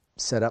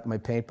set up my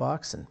paint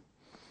box, and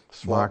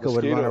Marco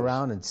would run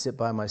around and sit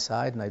by my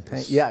side, and I'd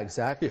paint. Yeah,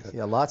 exactly.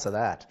 Yeah, lots of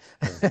that.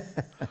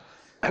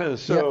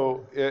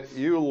 So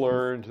you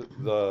learned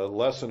the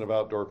lesson of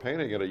outdoor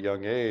painting at a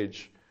young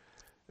age.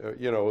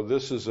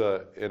 This is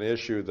an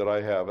issue that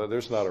I have.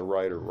 There's not a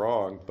right or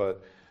wrong,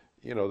 but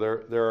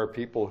there are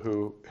people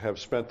who have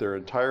spent their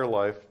entire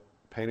life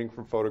painting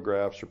from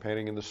photographs or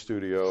painting in the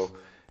studio,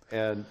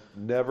 and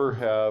never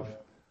have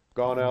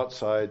gone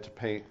outside to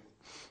paint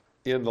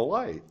in the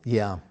light.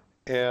 Yeah.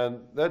 And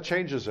that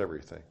changes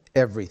everything.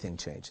 Everything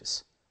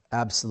changes.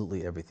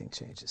 Absolutely everything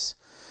changes.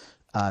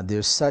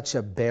 There's such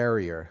a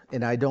barrier,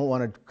 and I don't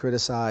want to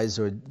criticize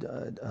or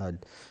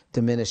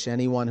diminish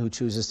anyone who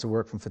chooses to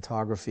work from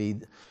photography.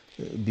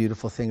 The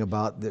beautiful thing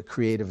about the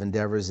creative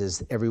endeavors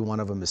is every one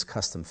of them is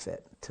custom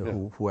fit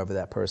to whoever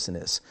that person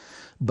is.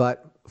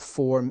 But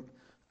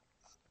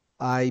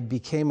I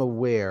became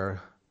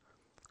aware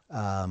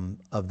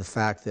of the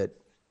fact that,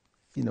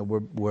 you know,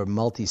 we're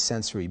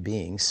multi-sensory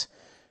beings,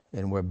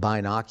 and we're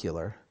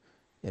binocular,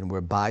 and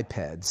we're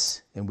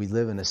bipeds, and we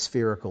live in a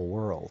spherical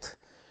world.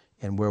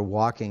 And we're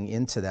walking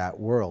into that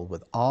world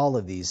with all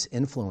of these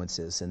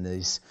influences and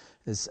these,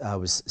 as I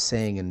was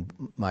saying in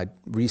my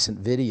recent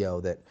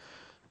video, that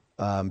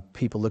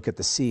people look at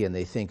the sea and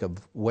they think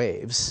of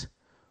waves.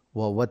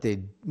 Well, what they're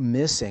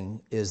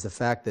missing is the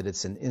fact that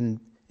it's an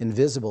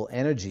invisible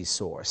energy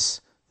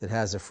source that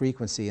has a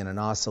frequency and an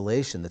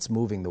oscillation that's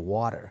moving the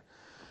water.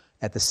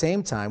 At the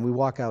same time, we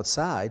walk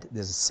outside,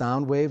 there's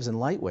sound waves and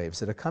light waves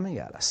that are coming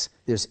at us.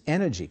 There's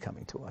energy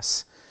coming to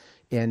us.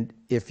 And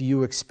if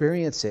you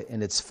experience it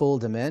in its full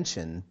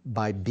dimension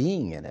by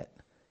being in it,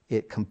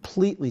 it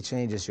completely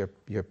changes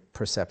your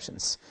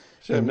perceptions.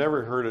 See, I've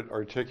never heard it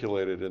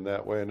articulated in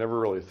that way. I never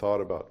really thought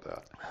about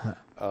that.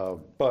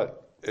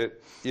 But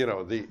it, you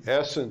know, the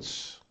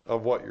essence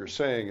of what you're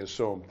saying is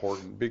so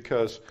important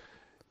because,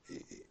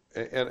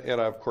 and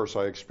of course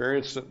I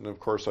experienced it, and of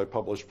course I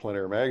published Plein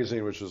Air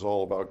Magazine, which is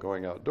all about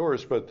going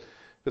outdoors. But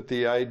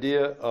the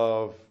idea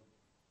of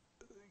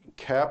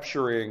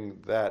capturing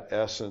that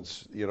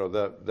essence, you know,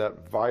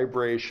 that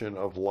vibration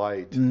of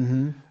light,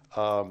 and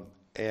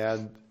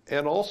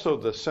also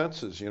the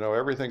senses, you know,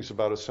 everything's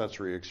about a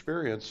sensory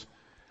experience,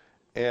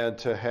 and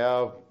to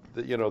have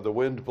the, you know, the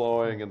wind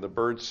blowing and the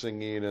birds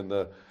singing and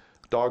the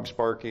dogs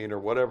barking or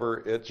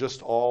whatever, it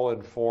just all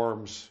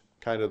informs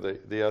kind of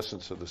the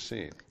essence of the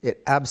scene.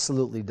 It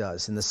absolutely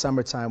does. In the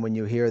summertime, when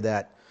you hear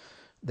that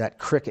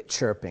cricket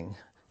chirping,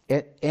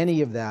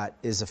 any of that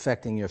is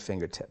affecting your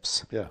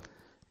fingertips. Yeah.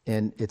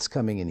 And it's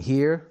coming in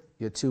here,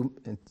 your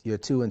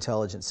two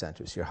intelligence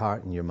centers, your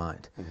heart and your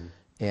mind.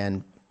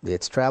 And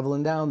it's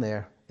traveling down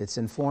there, it's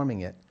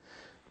informing it.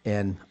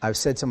 And I've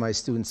said to my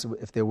students,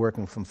 if they're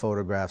working from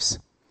photographs,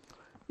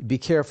 be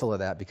careful of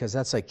that, because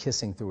that's like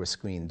kissing through a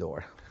screen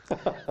door.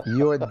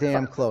 You're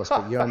damn close,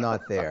 but you're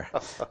not there.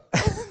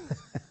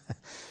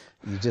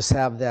 You just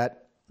have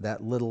that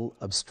little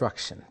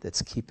obstruction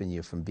that's keeping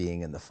you from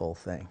being in the full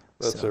thing.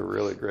 That's a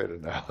really great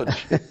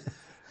analogy.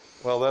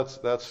 Well,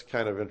 that's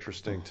kind of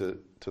interesting to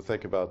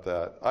think about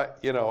that.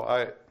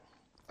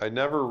 I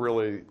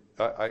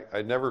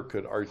never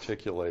could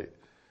articulate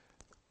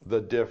the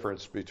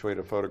difference between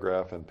a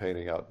photograph and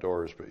painting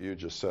outdoors, but you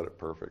just said it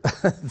perfect.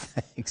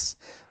 Thanks.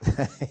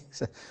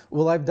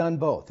 Well, I've done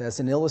both. As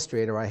an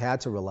illustrator, I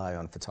had to rely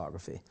on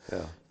photography.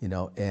 Yeah. You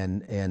know,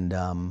 and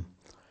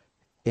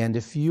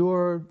if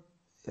you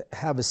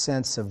have a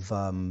sense of,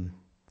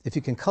 if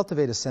you can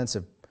cultivate a sense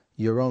of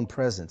your own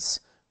presence,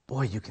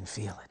 boy, you can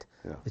feel it.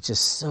 Yeah. It's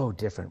just so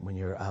different when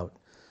you're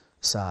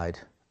outside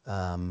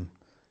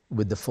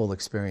with the full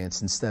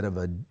experience instead of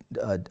a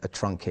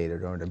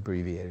truncated or an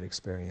abbreviated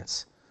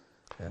experience.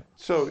 Yeah.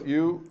 So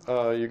you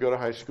go to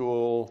high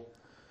school,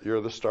 you're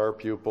the star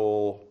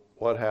pupil.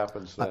 What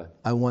happens then?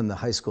 I won the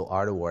high school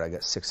art award. I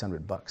got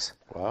 $600.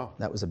 Wow.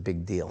 That was a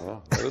big deal.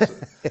 Wow.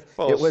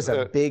 It was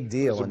a big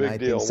deal in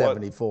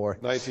 1974.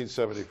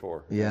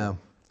 1974. Yeah.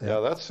 Yeah,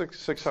 that's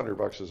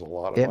 $600 is a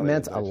lot of money. It money.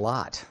 meant a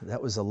lot.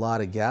 That was a lot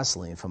of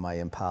gasoline for my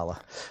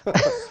Impala.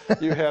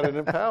 You had an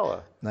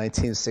Impala.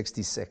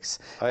 1966.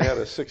 I had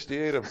a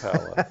 68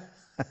 Impala.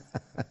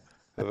 Have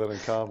that in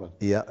common.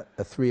 Yeah,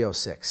 a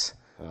 306.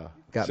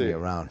 Got me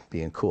around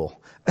being cool.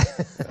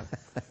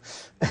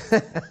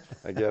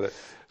 I get it.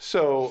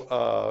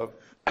 So,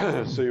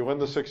 so you win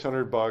the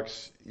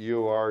 $600.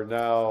 You are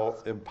now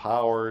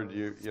empowered.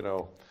 You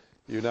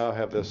now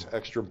have this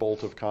extra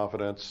bolt of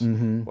confidence.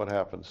 What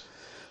happens?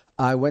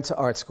 I went to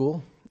art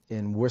school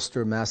in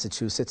Worcester,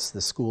 Massachusetts,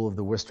 the School of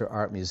the Worcester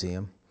Art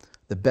Museum.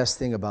 The best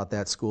thing about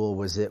that school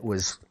was it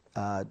was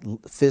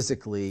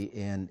physically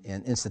and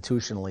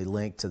institutionally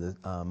linked to the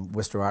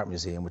Worcester Art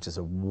Museum, which is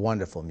a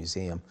wonderful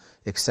museum,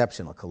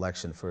 exceptional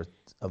collection for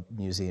a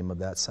museum of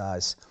that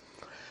size.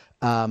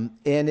 And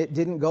it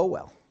didn't go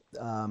well.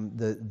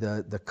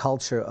 The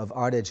culture of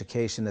art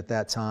education at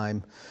that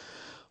time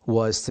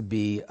was to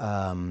be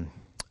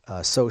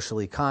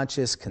socially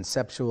conscious,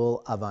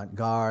 conceptual,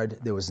 avant-garde.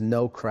 There was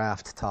no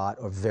craft taught,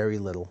 or very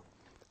little.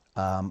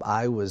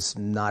 I was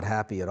not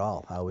happy at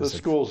all. The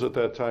schools at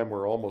that time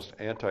were almost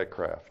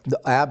anti-craft.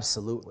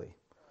 Absolutely.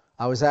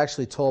 I was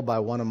actually told by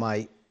one of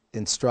my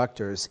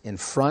instructors in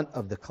front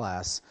of the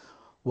class,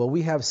 well,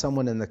 we have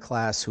someone in the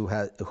class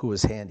who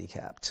is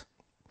handicapped.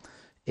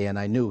 And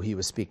I knew he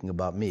was speaking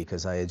about me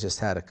because I had just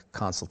had a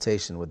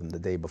consultation with him the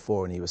day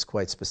before, and he was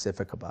quite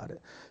specific about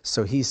it.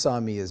 So he saw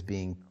me as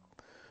being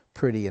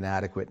pretty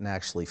inadequate and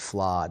actually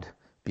flawed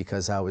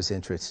because I was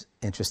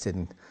interested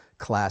in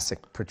classic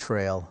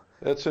portrayal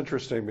That's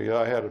interesting because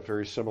I had a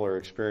very similar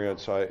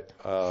experience. I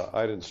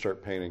didn't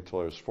start painting till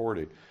I was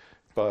 40,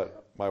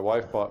 but my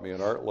wife bought me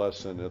an art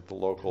lesson at the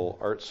local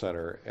art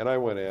center, and I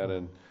went in,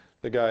 and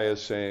the guy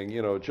is saying,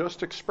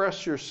 just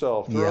express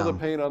yourself, throw the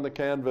paint on the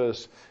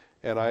canvas.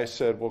 And I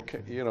said, well,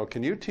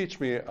 can you teach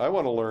me? I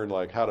want to learn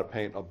like how to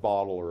paint a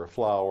bottle or a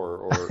flower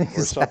or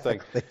something.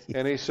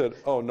 And he said,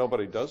 oh,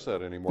 nobody does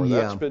that anymore.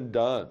 Yeah. That's been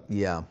done.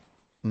 Yeah.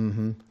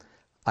 Mm-hmm.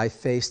 I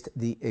faced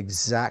the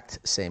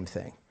exact same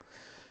thing.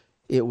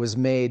 It was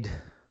made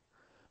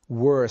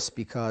worse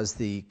because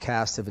the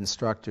cast of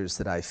instructors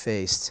that I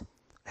faced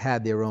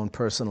had their own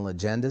personal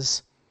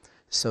agendas.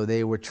 So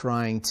they were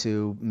trying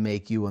to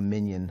make you a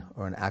minion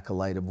or an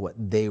acolyte of what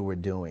they were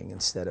doing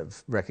instead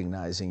of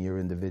recognizing your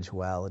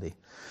individuality.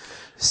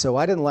 So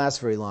I didn't last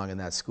very long in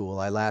that school.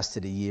 I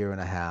lasted a year and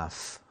a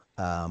half.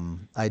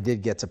 I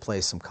did get to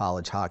play some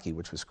college hockey,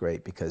 which was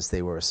great because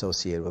they were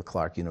associated with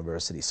Clark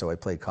University. So I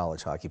played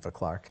college hockey for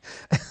Clark.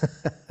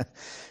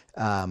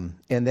 And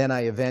then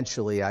I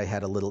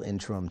had a little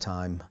interim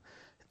time.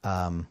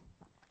 And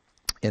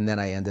then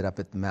I ended up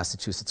at the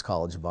Massachusetts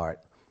College of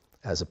Art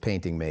as a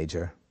painting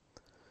major.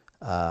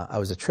 I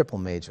was a triple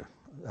major.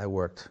 I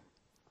worked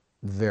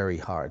very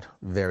hard,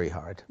 very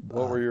hard.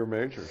 What were your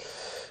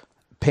majors?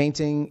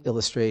 Painting,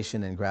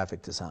 illustration, and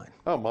graphic design.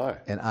 Oh, my.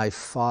 And I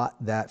fought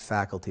that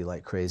faculty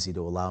like crazy to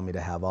allow me to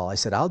have all. I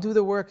said, I'll do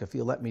the work if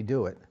you let me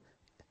do it.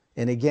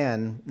 And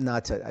again,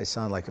 I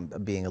sound like I'm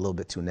being a little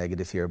bit too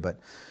negative here, but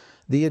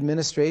the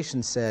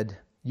administration said,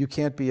 you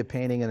can't be a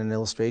painting and an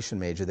illustration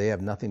major. They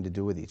have nothing to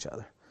do with each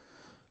other.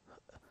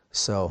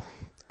 So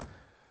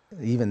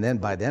even then,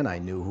 by then, I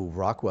knew who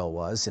Rockwell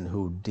was and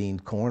who Dean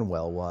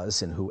Cornwell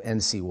was and who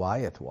N.C.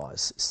 Wyeth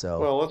was. So,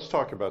 well, let's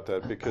talk about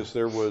that because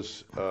there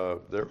was,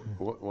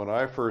 when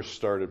I first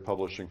started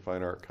publishing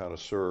Fine Art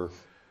Connoisseur,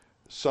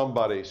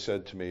 somebody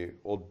said to me,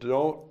 well,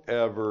 don't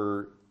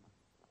ever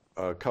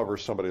cover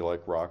somebody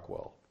like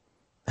Rockwell.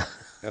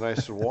 And I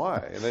said, why?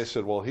 And they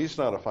said, well, he's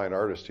not a fine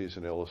artist, he's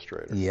an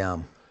illustrator. Yeah.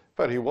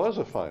 But he was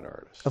a fine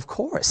artist. Of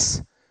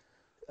course.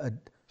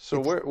 So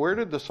where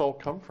did this all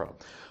come from?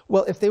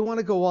 Well, if they want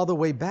to go all the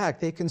way back,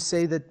 they can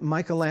say that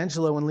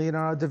Michelangelo and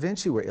Leonardo da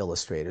Vinci were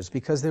illustrators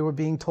because they were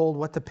being told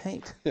what to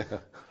paint. Yeah.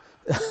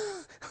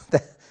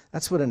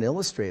 That's what an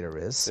illustrator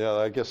is. Yeah,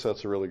 I guess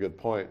that's a really good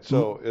point.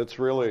 So it's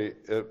really,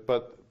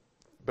 but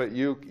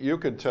you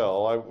can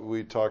tell.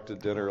 We talked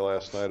at dinner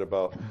last night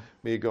about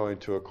me going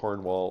to a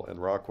Cornwell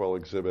and Rockwell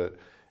exhibit,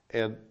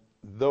 and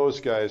those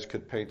guys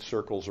could paint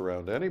circles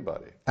around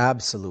anybody.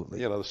 Absolutely.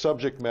 The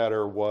subject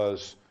matter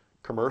was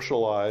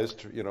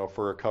commercialized,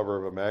 for a cover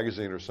of a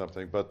magazine or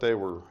something, but they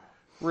were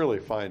really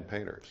fine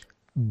painters.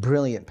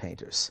 Brilliant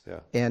painters.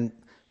 Yeah. And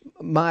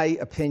my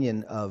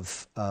opinion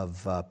of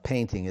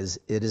painting is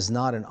it is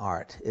not an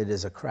art, it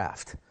is a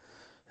craft.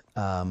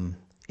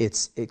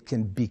 It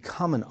can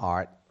become an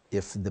art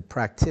if the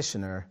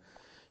practitioner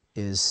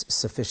is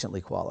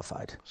sufficiently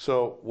qualified.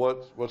 So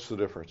what's the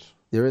difference?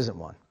 There isn't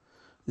one.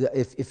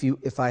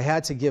 If I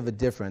had to give a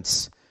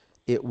difference,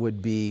 it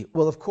would be,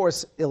 well, of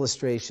course,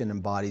 illustration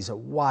embodies a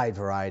wide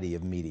variety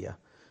of media.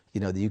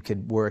 You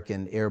could work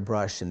in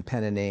airbrush and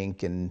pen and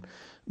ink and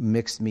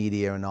mixed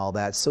media and all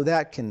that. So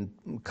that can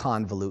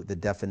convolute the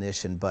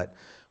definition. But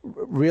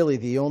really,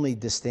 the only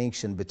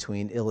distinction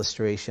between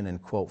illustration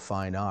and, quote,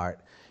 fine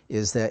art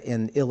is that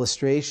in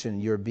illustration,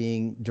 you're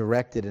being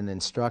directed and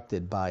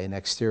instructed by an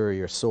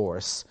exterior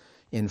source.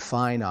 In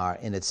fine art,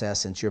 in its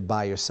essence, you're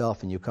by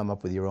yourself and you come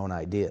up with your own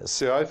ideas.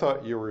 See, I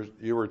thought you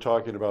were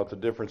talking about the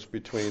difference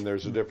between,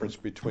 there's a difference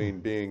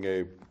between being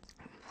a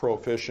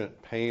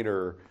proficient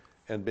painter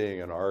and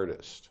being an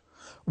artist.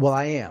 Well,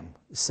 I am.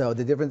 So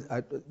the difference,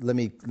 let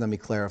me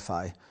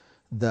clarify.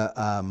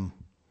 To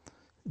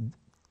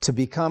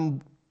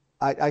become,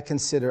 I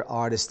consider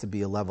artist to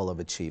be a level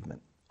of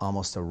achievement,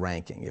 almost a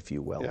ranking, if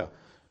you will. Yeah.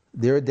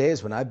 There are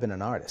days when I've been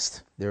an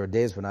artist. There are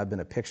days when I've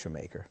been a picture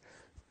maker.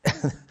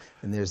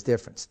 And there's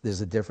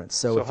a difference.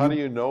 So how do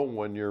you know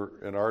when you're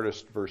an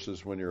artist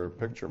versus when you're a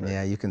picture maker?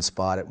 Yeah, you can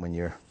spot it when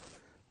you're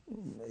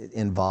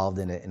involved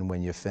in it and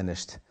when you're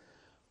finished.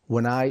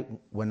 When I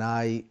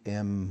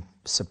am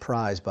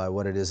surprised by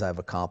what it is I've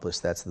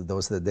accomplished,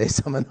 those are the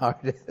days I'm an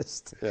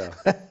artist. Yeah.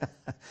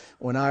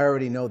 When I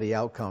already know the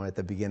outcome at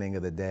the beginning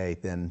of the day,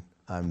 then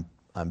I'm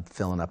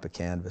filling up a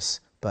canvas.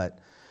 But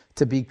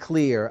to be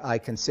clear, I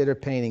consider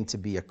painting to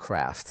be a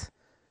craft.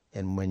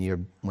 And when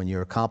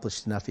you're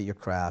accomplished enough at your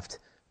craft,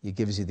 it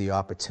gives you the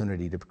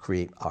opportunity to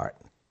create art.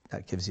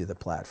 That gives you the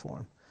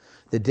platform.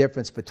 The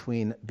difference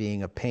between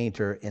being a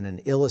painter and an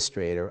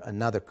illustrator,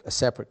 a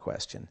separate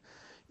question,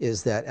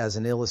 is that as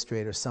an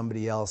illustrator,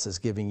 somebody else is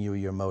giving you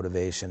your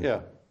motivation. Yeah.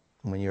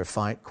 When you're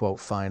a quote,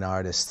 fine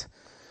artist.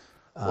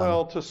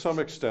 Well, to some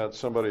extent,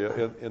 somebody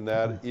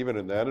even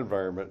in that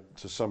environment,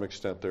 to some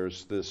extent,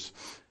 there's this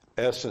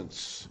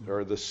essence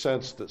or the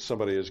sense that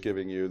somebody is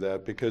giving you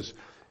that, because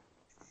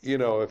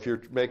if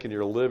you're making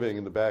your living,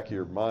 in the back of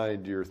your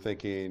mind, you're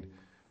thinking,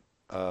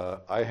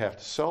 I have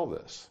to sell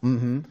this.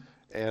 Mm-hmm.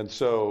 And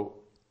so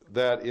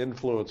that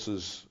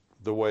influences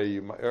the way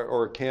you,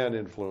 or can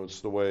influence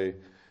the way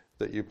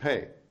that you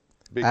paint.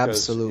 Because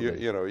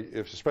Absolutely. you know,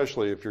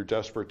 especially if you're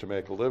desperate to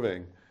make a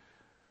living,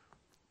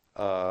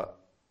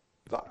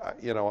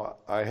 you know,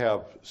 I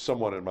have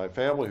someone in my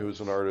family who's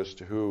an artist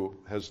who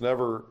has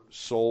never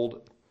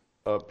sold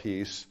a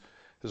piece,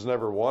 has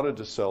never wanted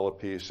to sell a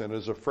piece, and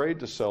is afraid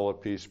to sell a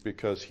piece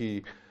because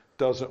he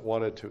doesn't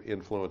want it to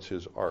influence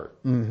his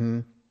art.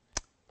 Mm-hmm.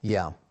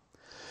 Yeah.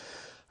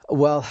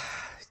 Well,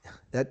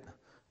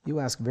 you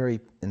ask very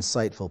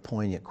insightful,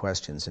 poignant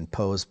questions and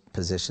pose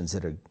positions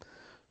that are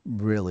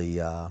really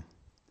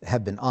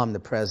have been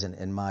omnipresent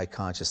in my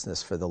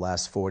consciousness for the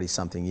last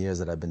 40-something years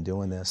that I've been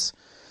doing this.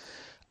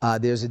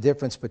 There's a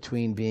difference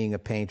between being a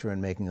painter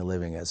and making a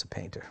living as a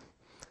painter,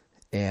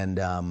 and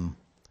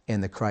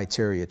the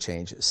criteria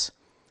changes.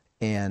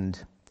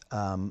 And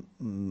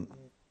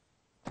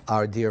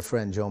our dear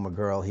friend Joe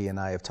McGurl, he and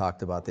I have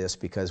talked about this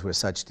because we're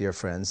such dear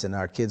friends, and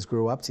our kids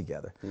grew up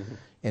together. Mm-hmm.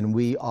 And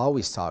we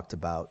always talked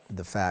about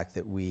the fact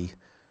that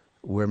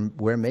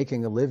we're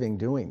making a living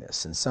doing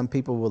this. And some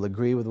people will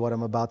agree with what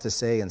I'm about to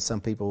say, and some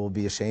people will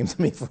be ashamed of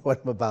me for what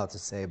I'm about to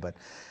say. But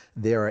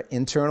there are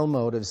internal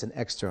motives and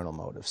external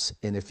motives.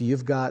 And if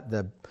you've got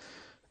the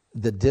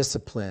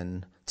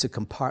discipline to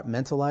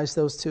compartmentalize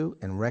those two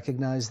and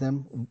recognize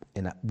them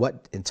and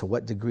to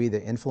what degree they're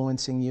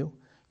influencing you,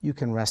 you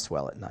can rest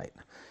well at night.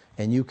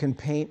 And you can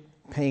paint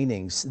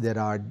paintings that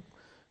are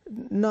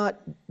not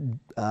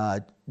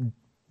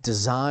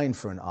designed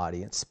for an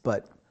audience,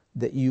 but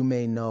that you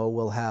may know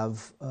will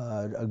have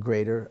a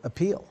greater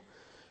appeal.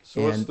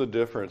 So what's the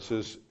difference?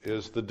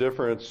 Is the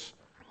difference,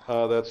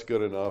 that's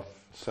good enough,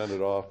 send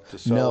it off to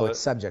sell it? No, it's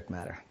subject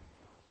matter.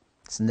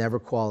 It's never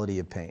quality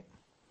of paint.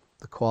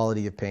 The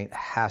quality of paint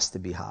has to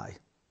be high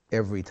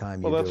every time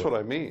you do it. Well, that's what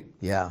I mean.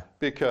 Yeah.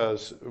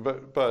 Because,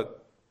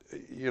 but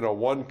you know,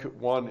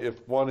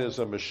 if one is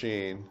a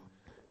machine,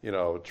 you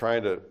know,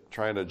 trying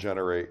to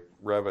generate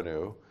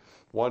revenue,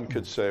 one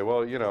could say,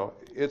 well, you know,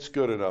 it's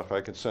good enough,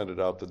 I can send it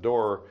out the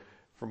door.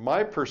 From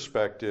my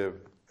perspective,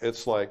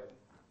 it's like,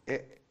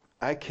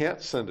 I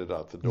can't send it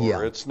out the door.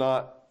 Yeah. It's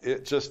not,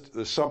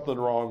 there's something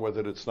wrong with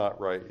it, it's not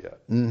right yet.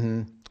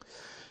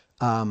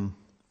 Mm-hmm.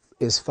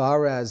 As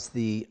far as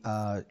the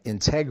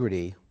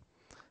integrity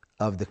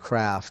of the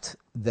craft,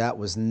 that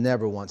was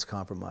never once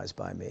compromised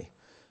by me.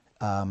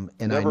 And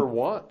never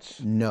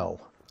once? No.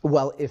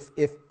 Well, if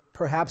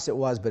perhaps it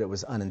was, but it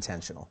was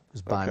unintentional. It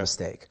was by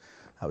mistake.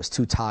 I was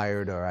too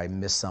tired, or I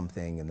missed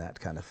something, and that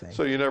kind of thing.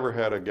 So you never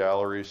had a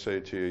gallery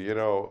say to you, you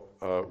know,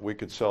 we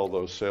could sell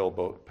those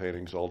sailboat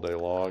paintings all day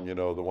long, you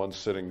know, the ones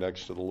sitting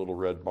next to the little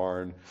red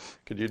barn.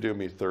 Could you do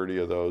me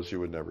 30 of those?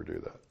 You would never do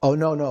that. Oh,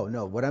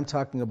 no. What I'm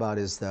talking about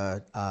is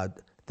the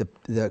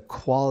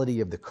quality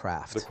of the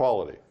craft. The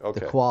quality, okay.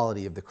 The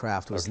quality of the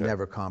craft was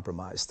never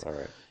compromised. All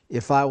right.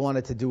 If I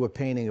wanted to do a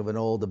painting of an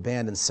old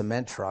abandoned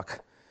cement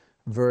truck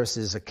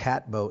versus a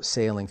catboat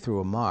sailing through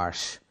a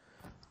marsh,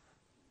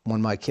 when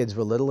my kids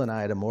were little and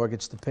I had a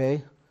mortgage to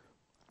pay,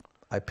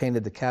 I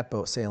painted the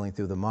catboat sailing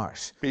through the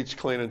marsh. Beats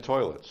cleaning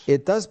toilets.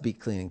 It does beat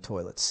cleaning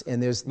toilets.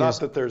 And there's not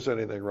that there's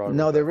anything wrong with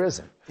No, that. there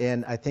isn't.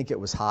 And I think it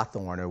was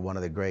Hawthorne, or one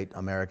of the great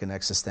American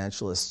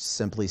existentialists,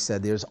 simply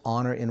said there's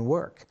honor in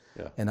work.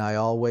 Yeah. And I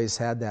always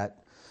had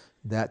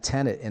that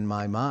tenet in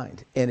my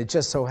mind. And it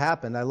just so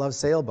happened I love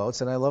sailboats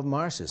and I love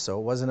marshes, so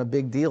it wasn't a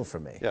big deal for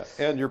me. Yeah,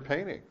 and you're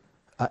painting.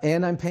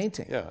 And I'm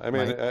painting. Yeah, I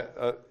mean,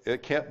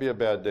 it can't be a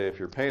bad day if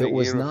you're painting, it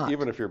was not.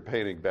 Even if you're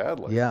painting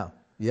badly. Yeah,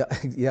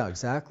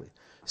 exactly.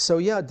 So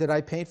yeah, did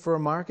I paint for a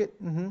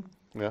market? Mm-hmm.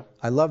 Yeah.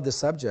 I love the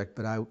subject,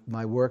 but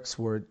my works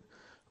were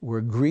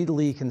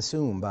greedily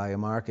consumed by a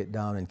market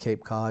down in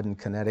Cape Cod and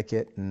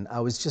Connecticut, and I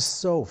was just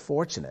so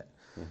fortunate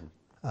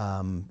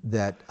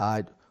that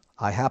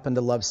I happened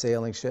to love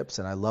sailing ships,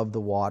 and I love the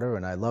water,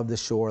 and I love the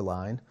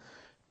shoreline.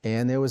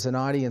 And there was an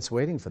audience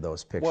waiting for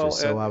those pictures,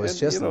 so I was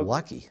just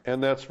lucky.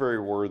 And that's very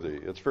worthy.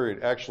 It's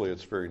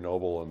very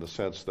noble in the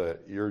sense that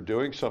you're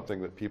doing something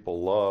that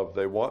people love.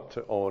 They want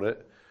to own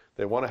it.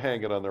 They want to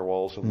hang it on their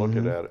walls and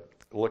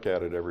look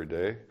at it every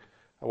day.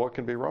 And what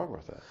can be wrong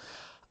with that?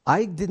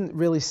 I didn't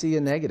really see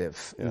a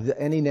negative. Yeah.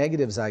 Any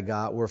negatives I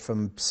got were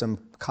from some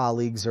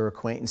colleagues or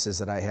acquaintances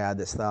that I had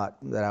that thought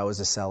that I was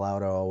a sellout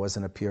or I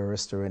wasn't a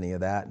purist or any of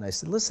that. And I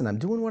said, listen, I'm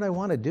doing what I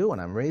want to do,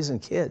 and I'm raising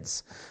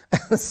kids.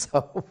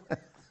 So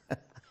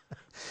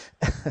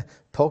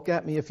poke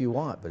at me if you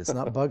want, but it's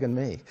not bugging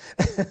me.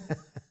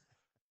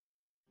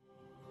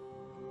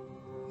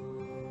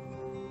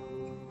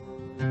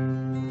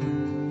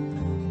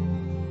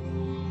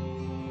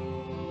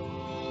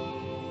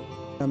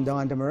 I'm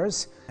Don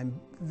Demers. I'm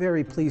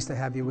very pleased to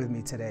have you with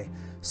me today.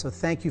 So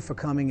thank you for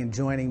coming and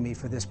joining me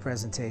for this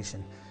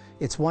presentation.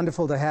 It's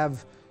wonderful to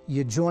have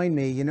you join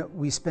me. You know,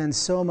 we spend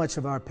so much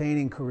of our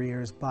painting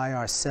careers by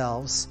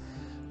ourselves,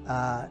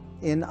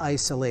 in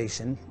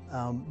isolation,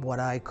 what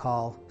I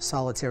call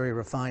solitary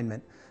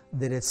refinement,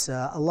 that it's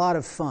a lot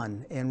of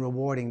fun and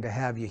rewarding to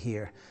have you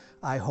here.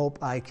 I hope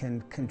I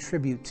can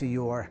contribute to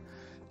your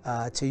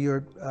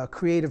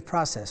creative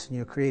process and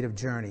your creative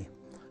journey.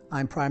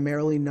 I'm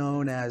primarily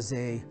known as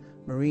a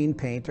marine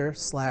painter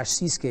 /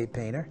 seascape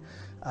painter.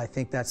 I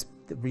think that's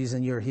the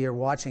reason you're here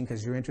watching,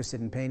 because you're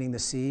interested in painting the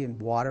sea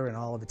and water and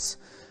all of its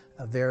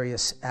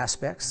various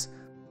aspects.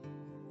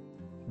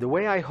 The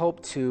way I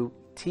hope to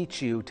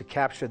teach you to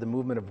capture the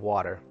movement of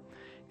water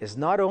is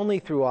not only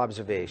through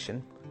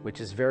observation, which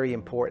is very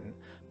important,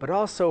 but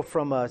also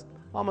from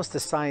almost a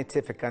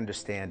scientific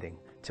understanding,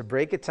 to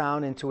break it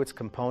down into its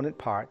component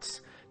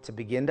parts, to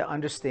begin to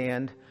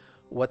understand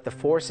what the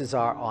forces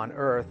are on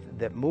Earth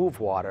that move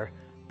water,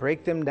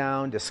 break them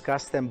down,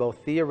 discuss them both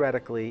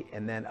theoretically,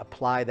 and then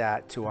apply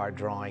that to our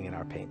drawing and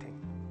our painting.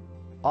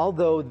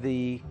 Although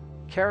the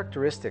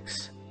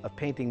characteristics of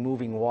painting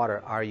moving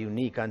water are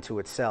unique unto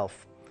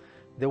itself,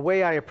 the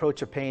way I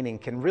approach a painting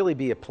can really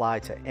be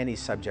applied to any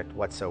subject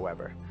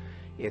whatsoever.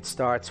 It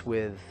starts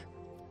with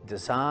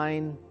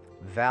design,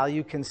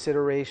 value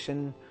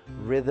consideration,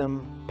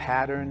 rhythm,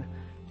 pattern,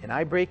 and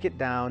I break it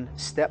down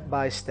step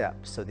by step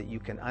so that you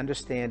can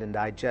understand and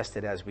digest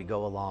it as we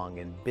go along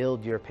and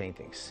build your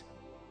paintings.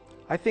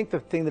 I think the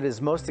thing that is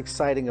most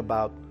exciting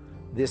about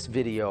this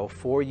video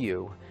for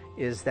you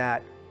is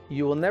that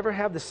you will never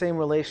have the same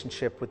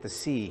relationship with the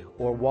sea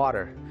or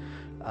water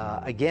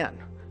again.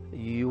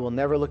 You will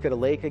never look at a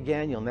lake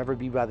again, you'll never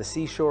be by the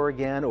seashore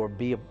again or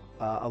be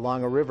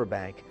along a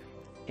riverbank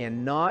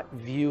and not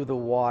view the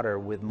water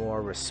with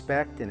more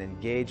respect and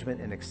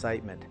engagement and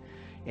excitement.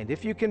 And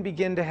if you can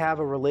begin to have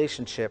a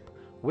relationship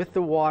with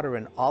the water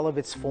in all of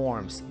its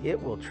forms,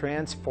 it will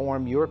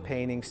transform your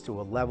paintings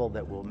to a level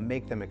that will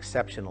make them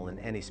exceptional in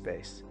any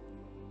space.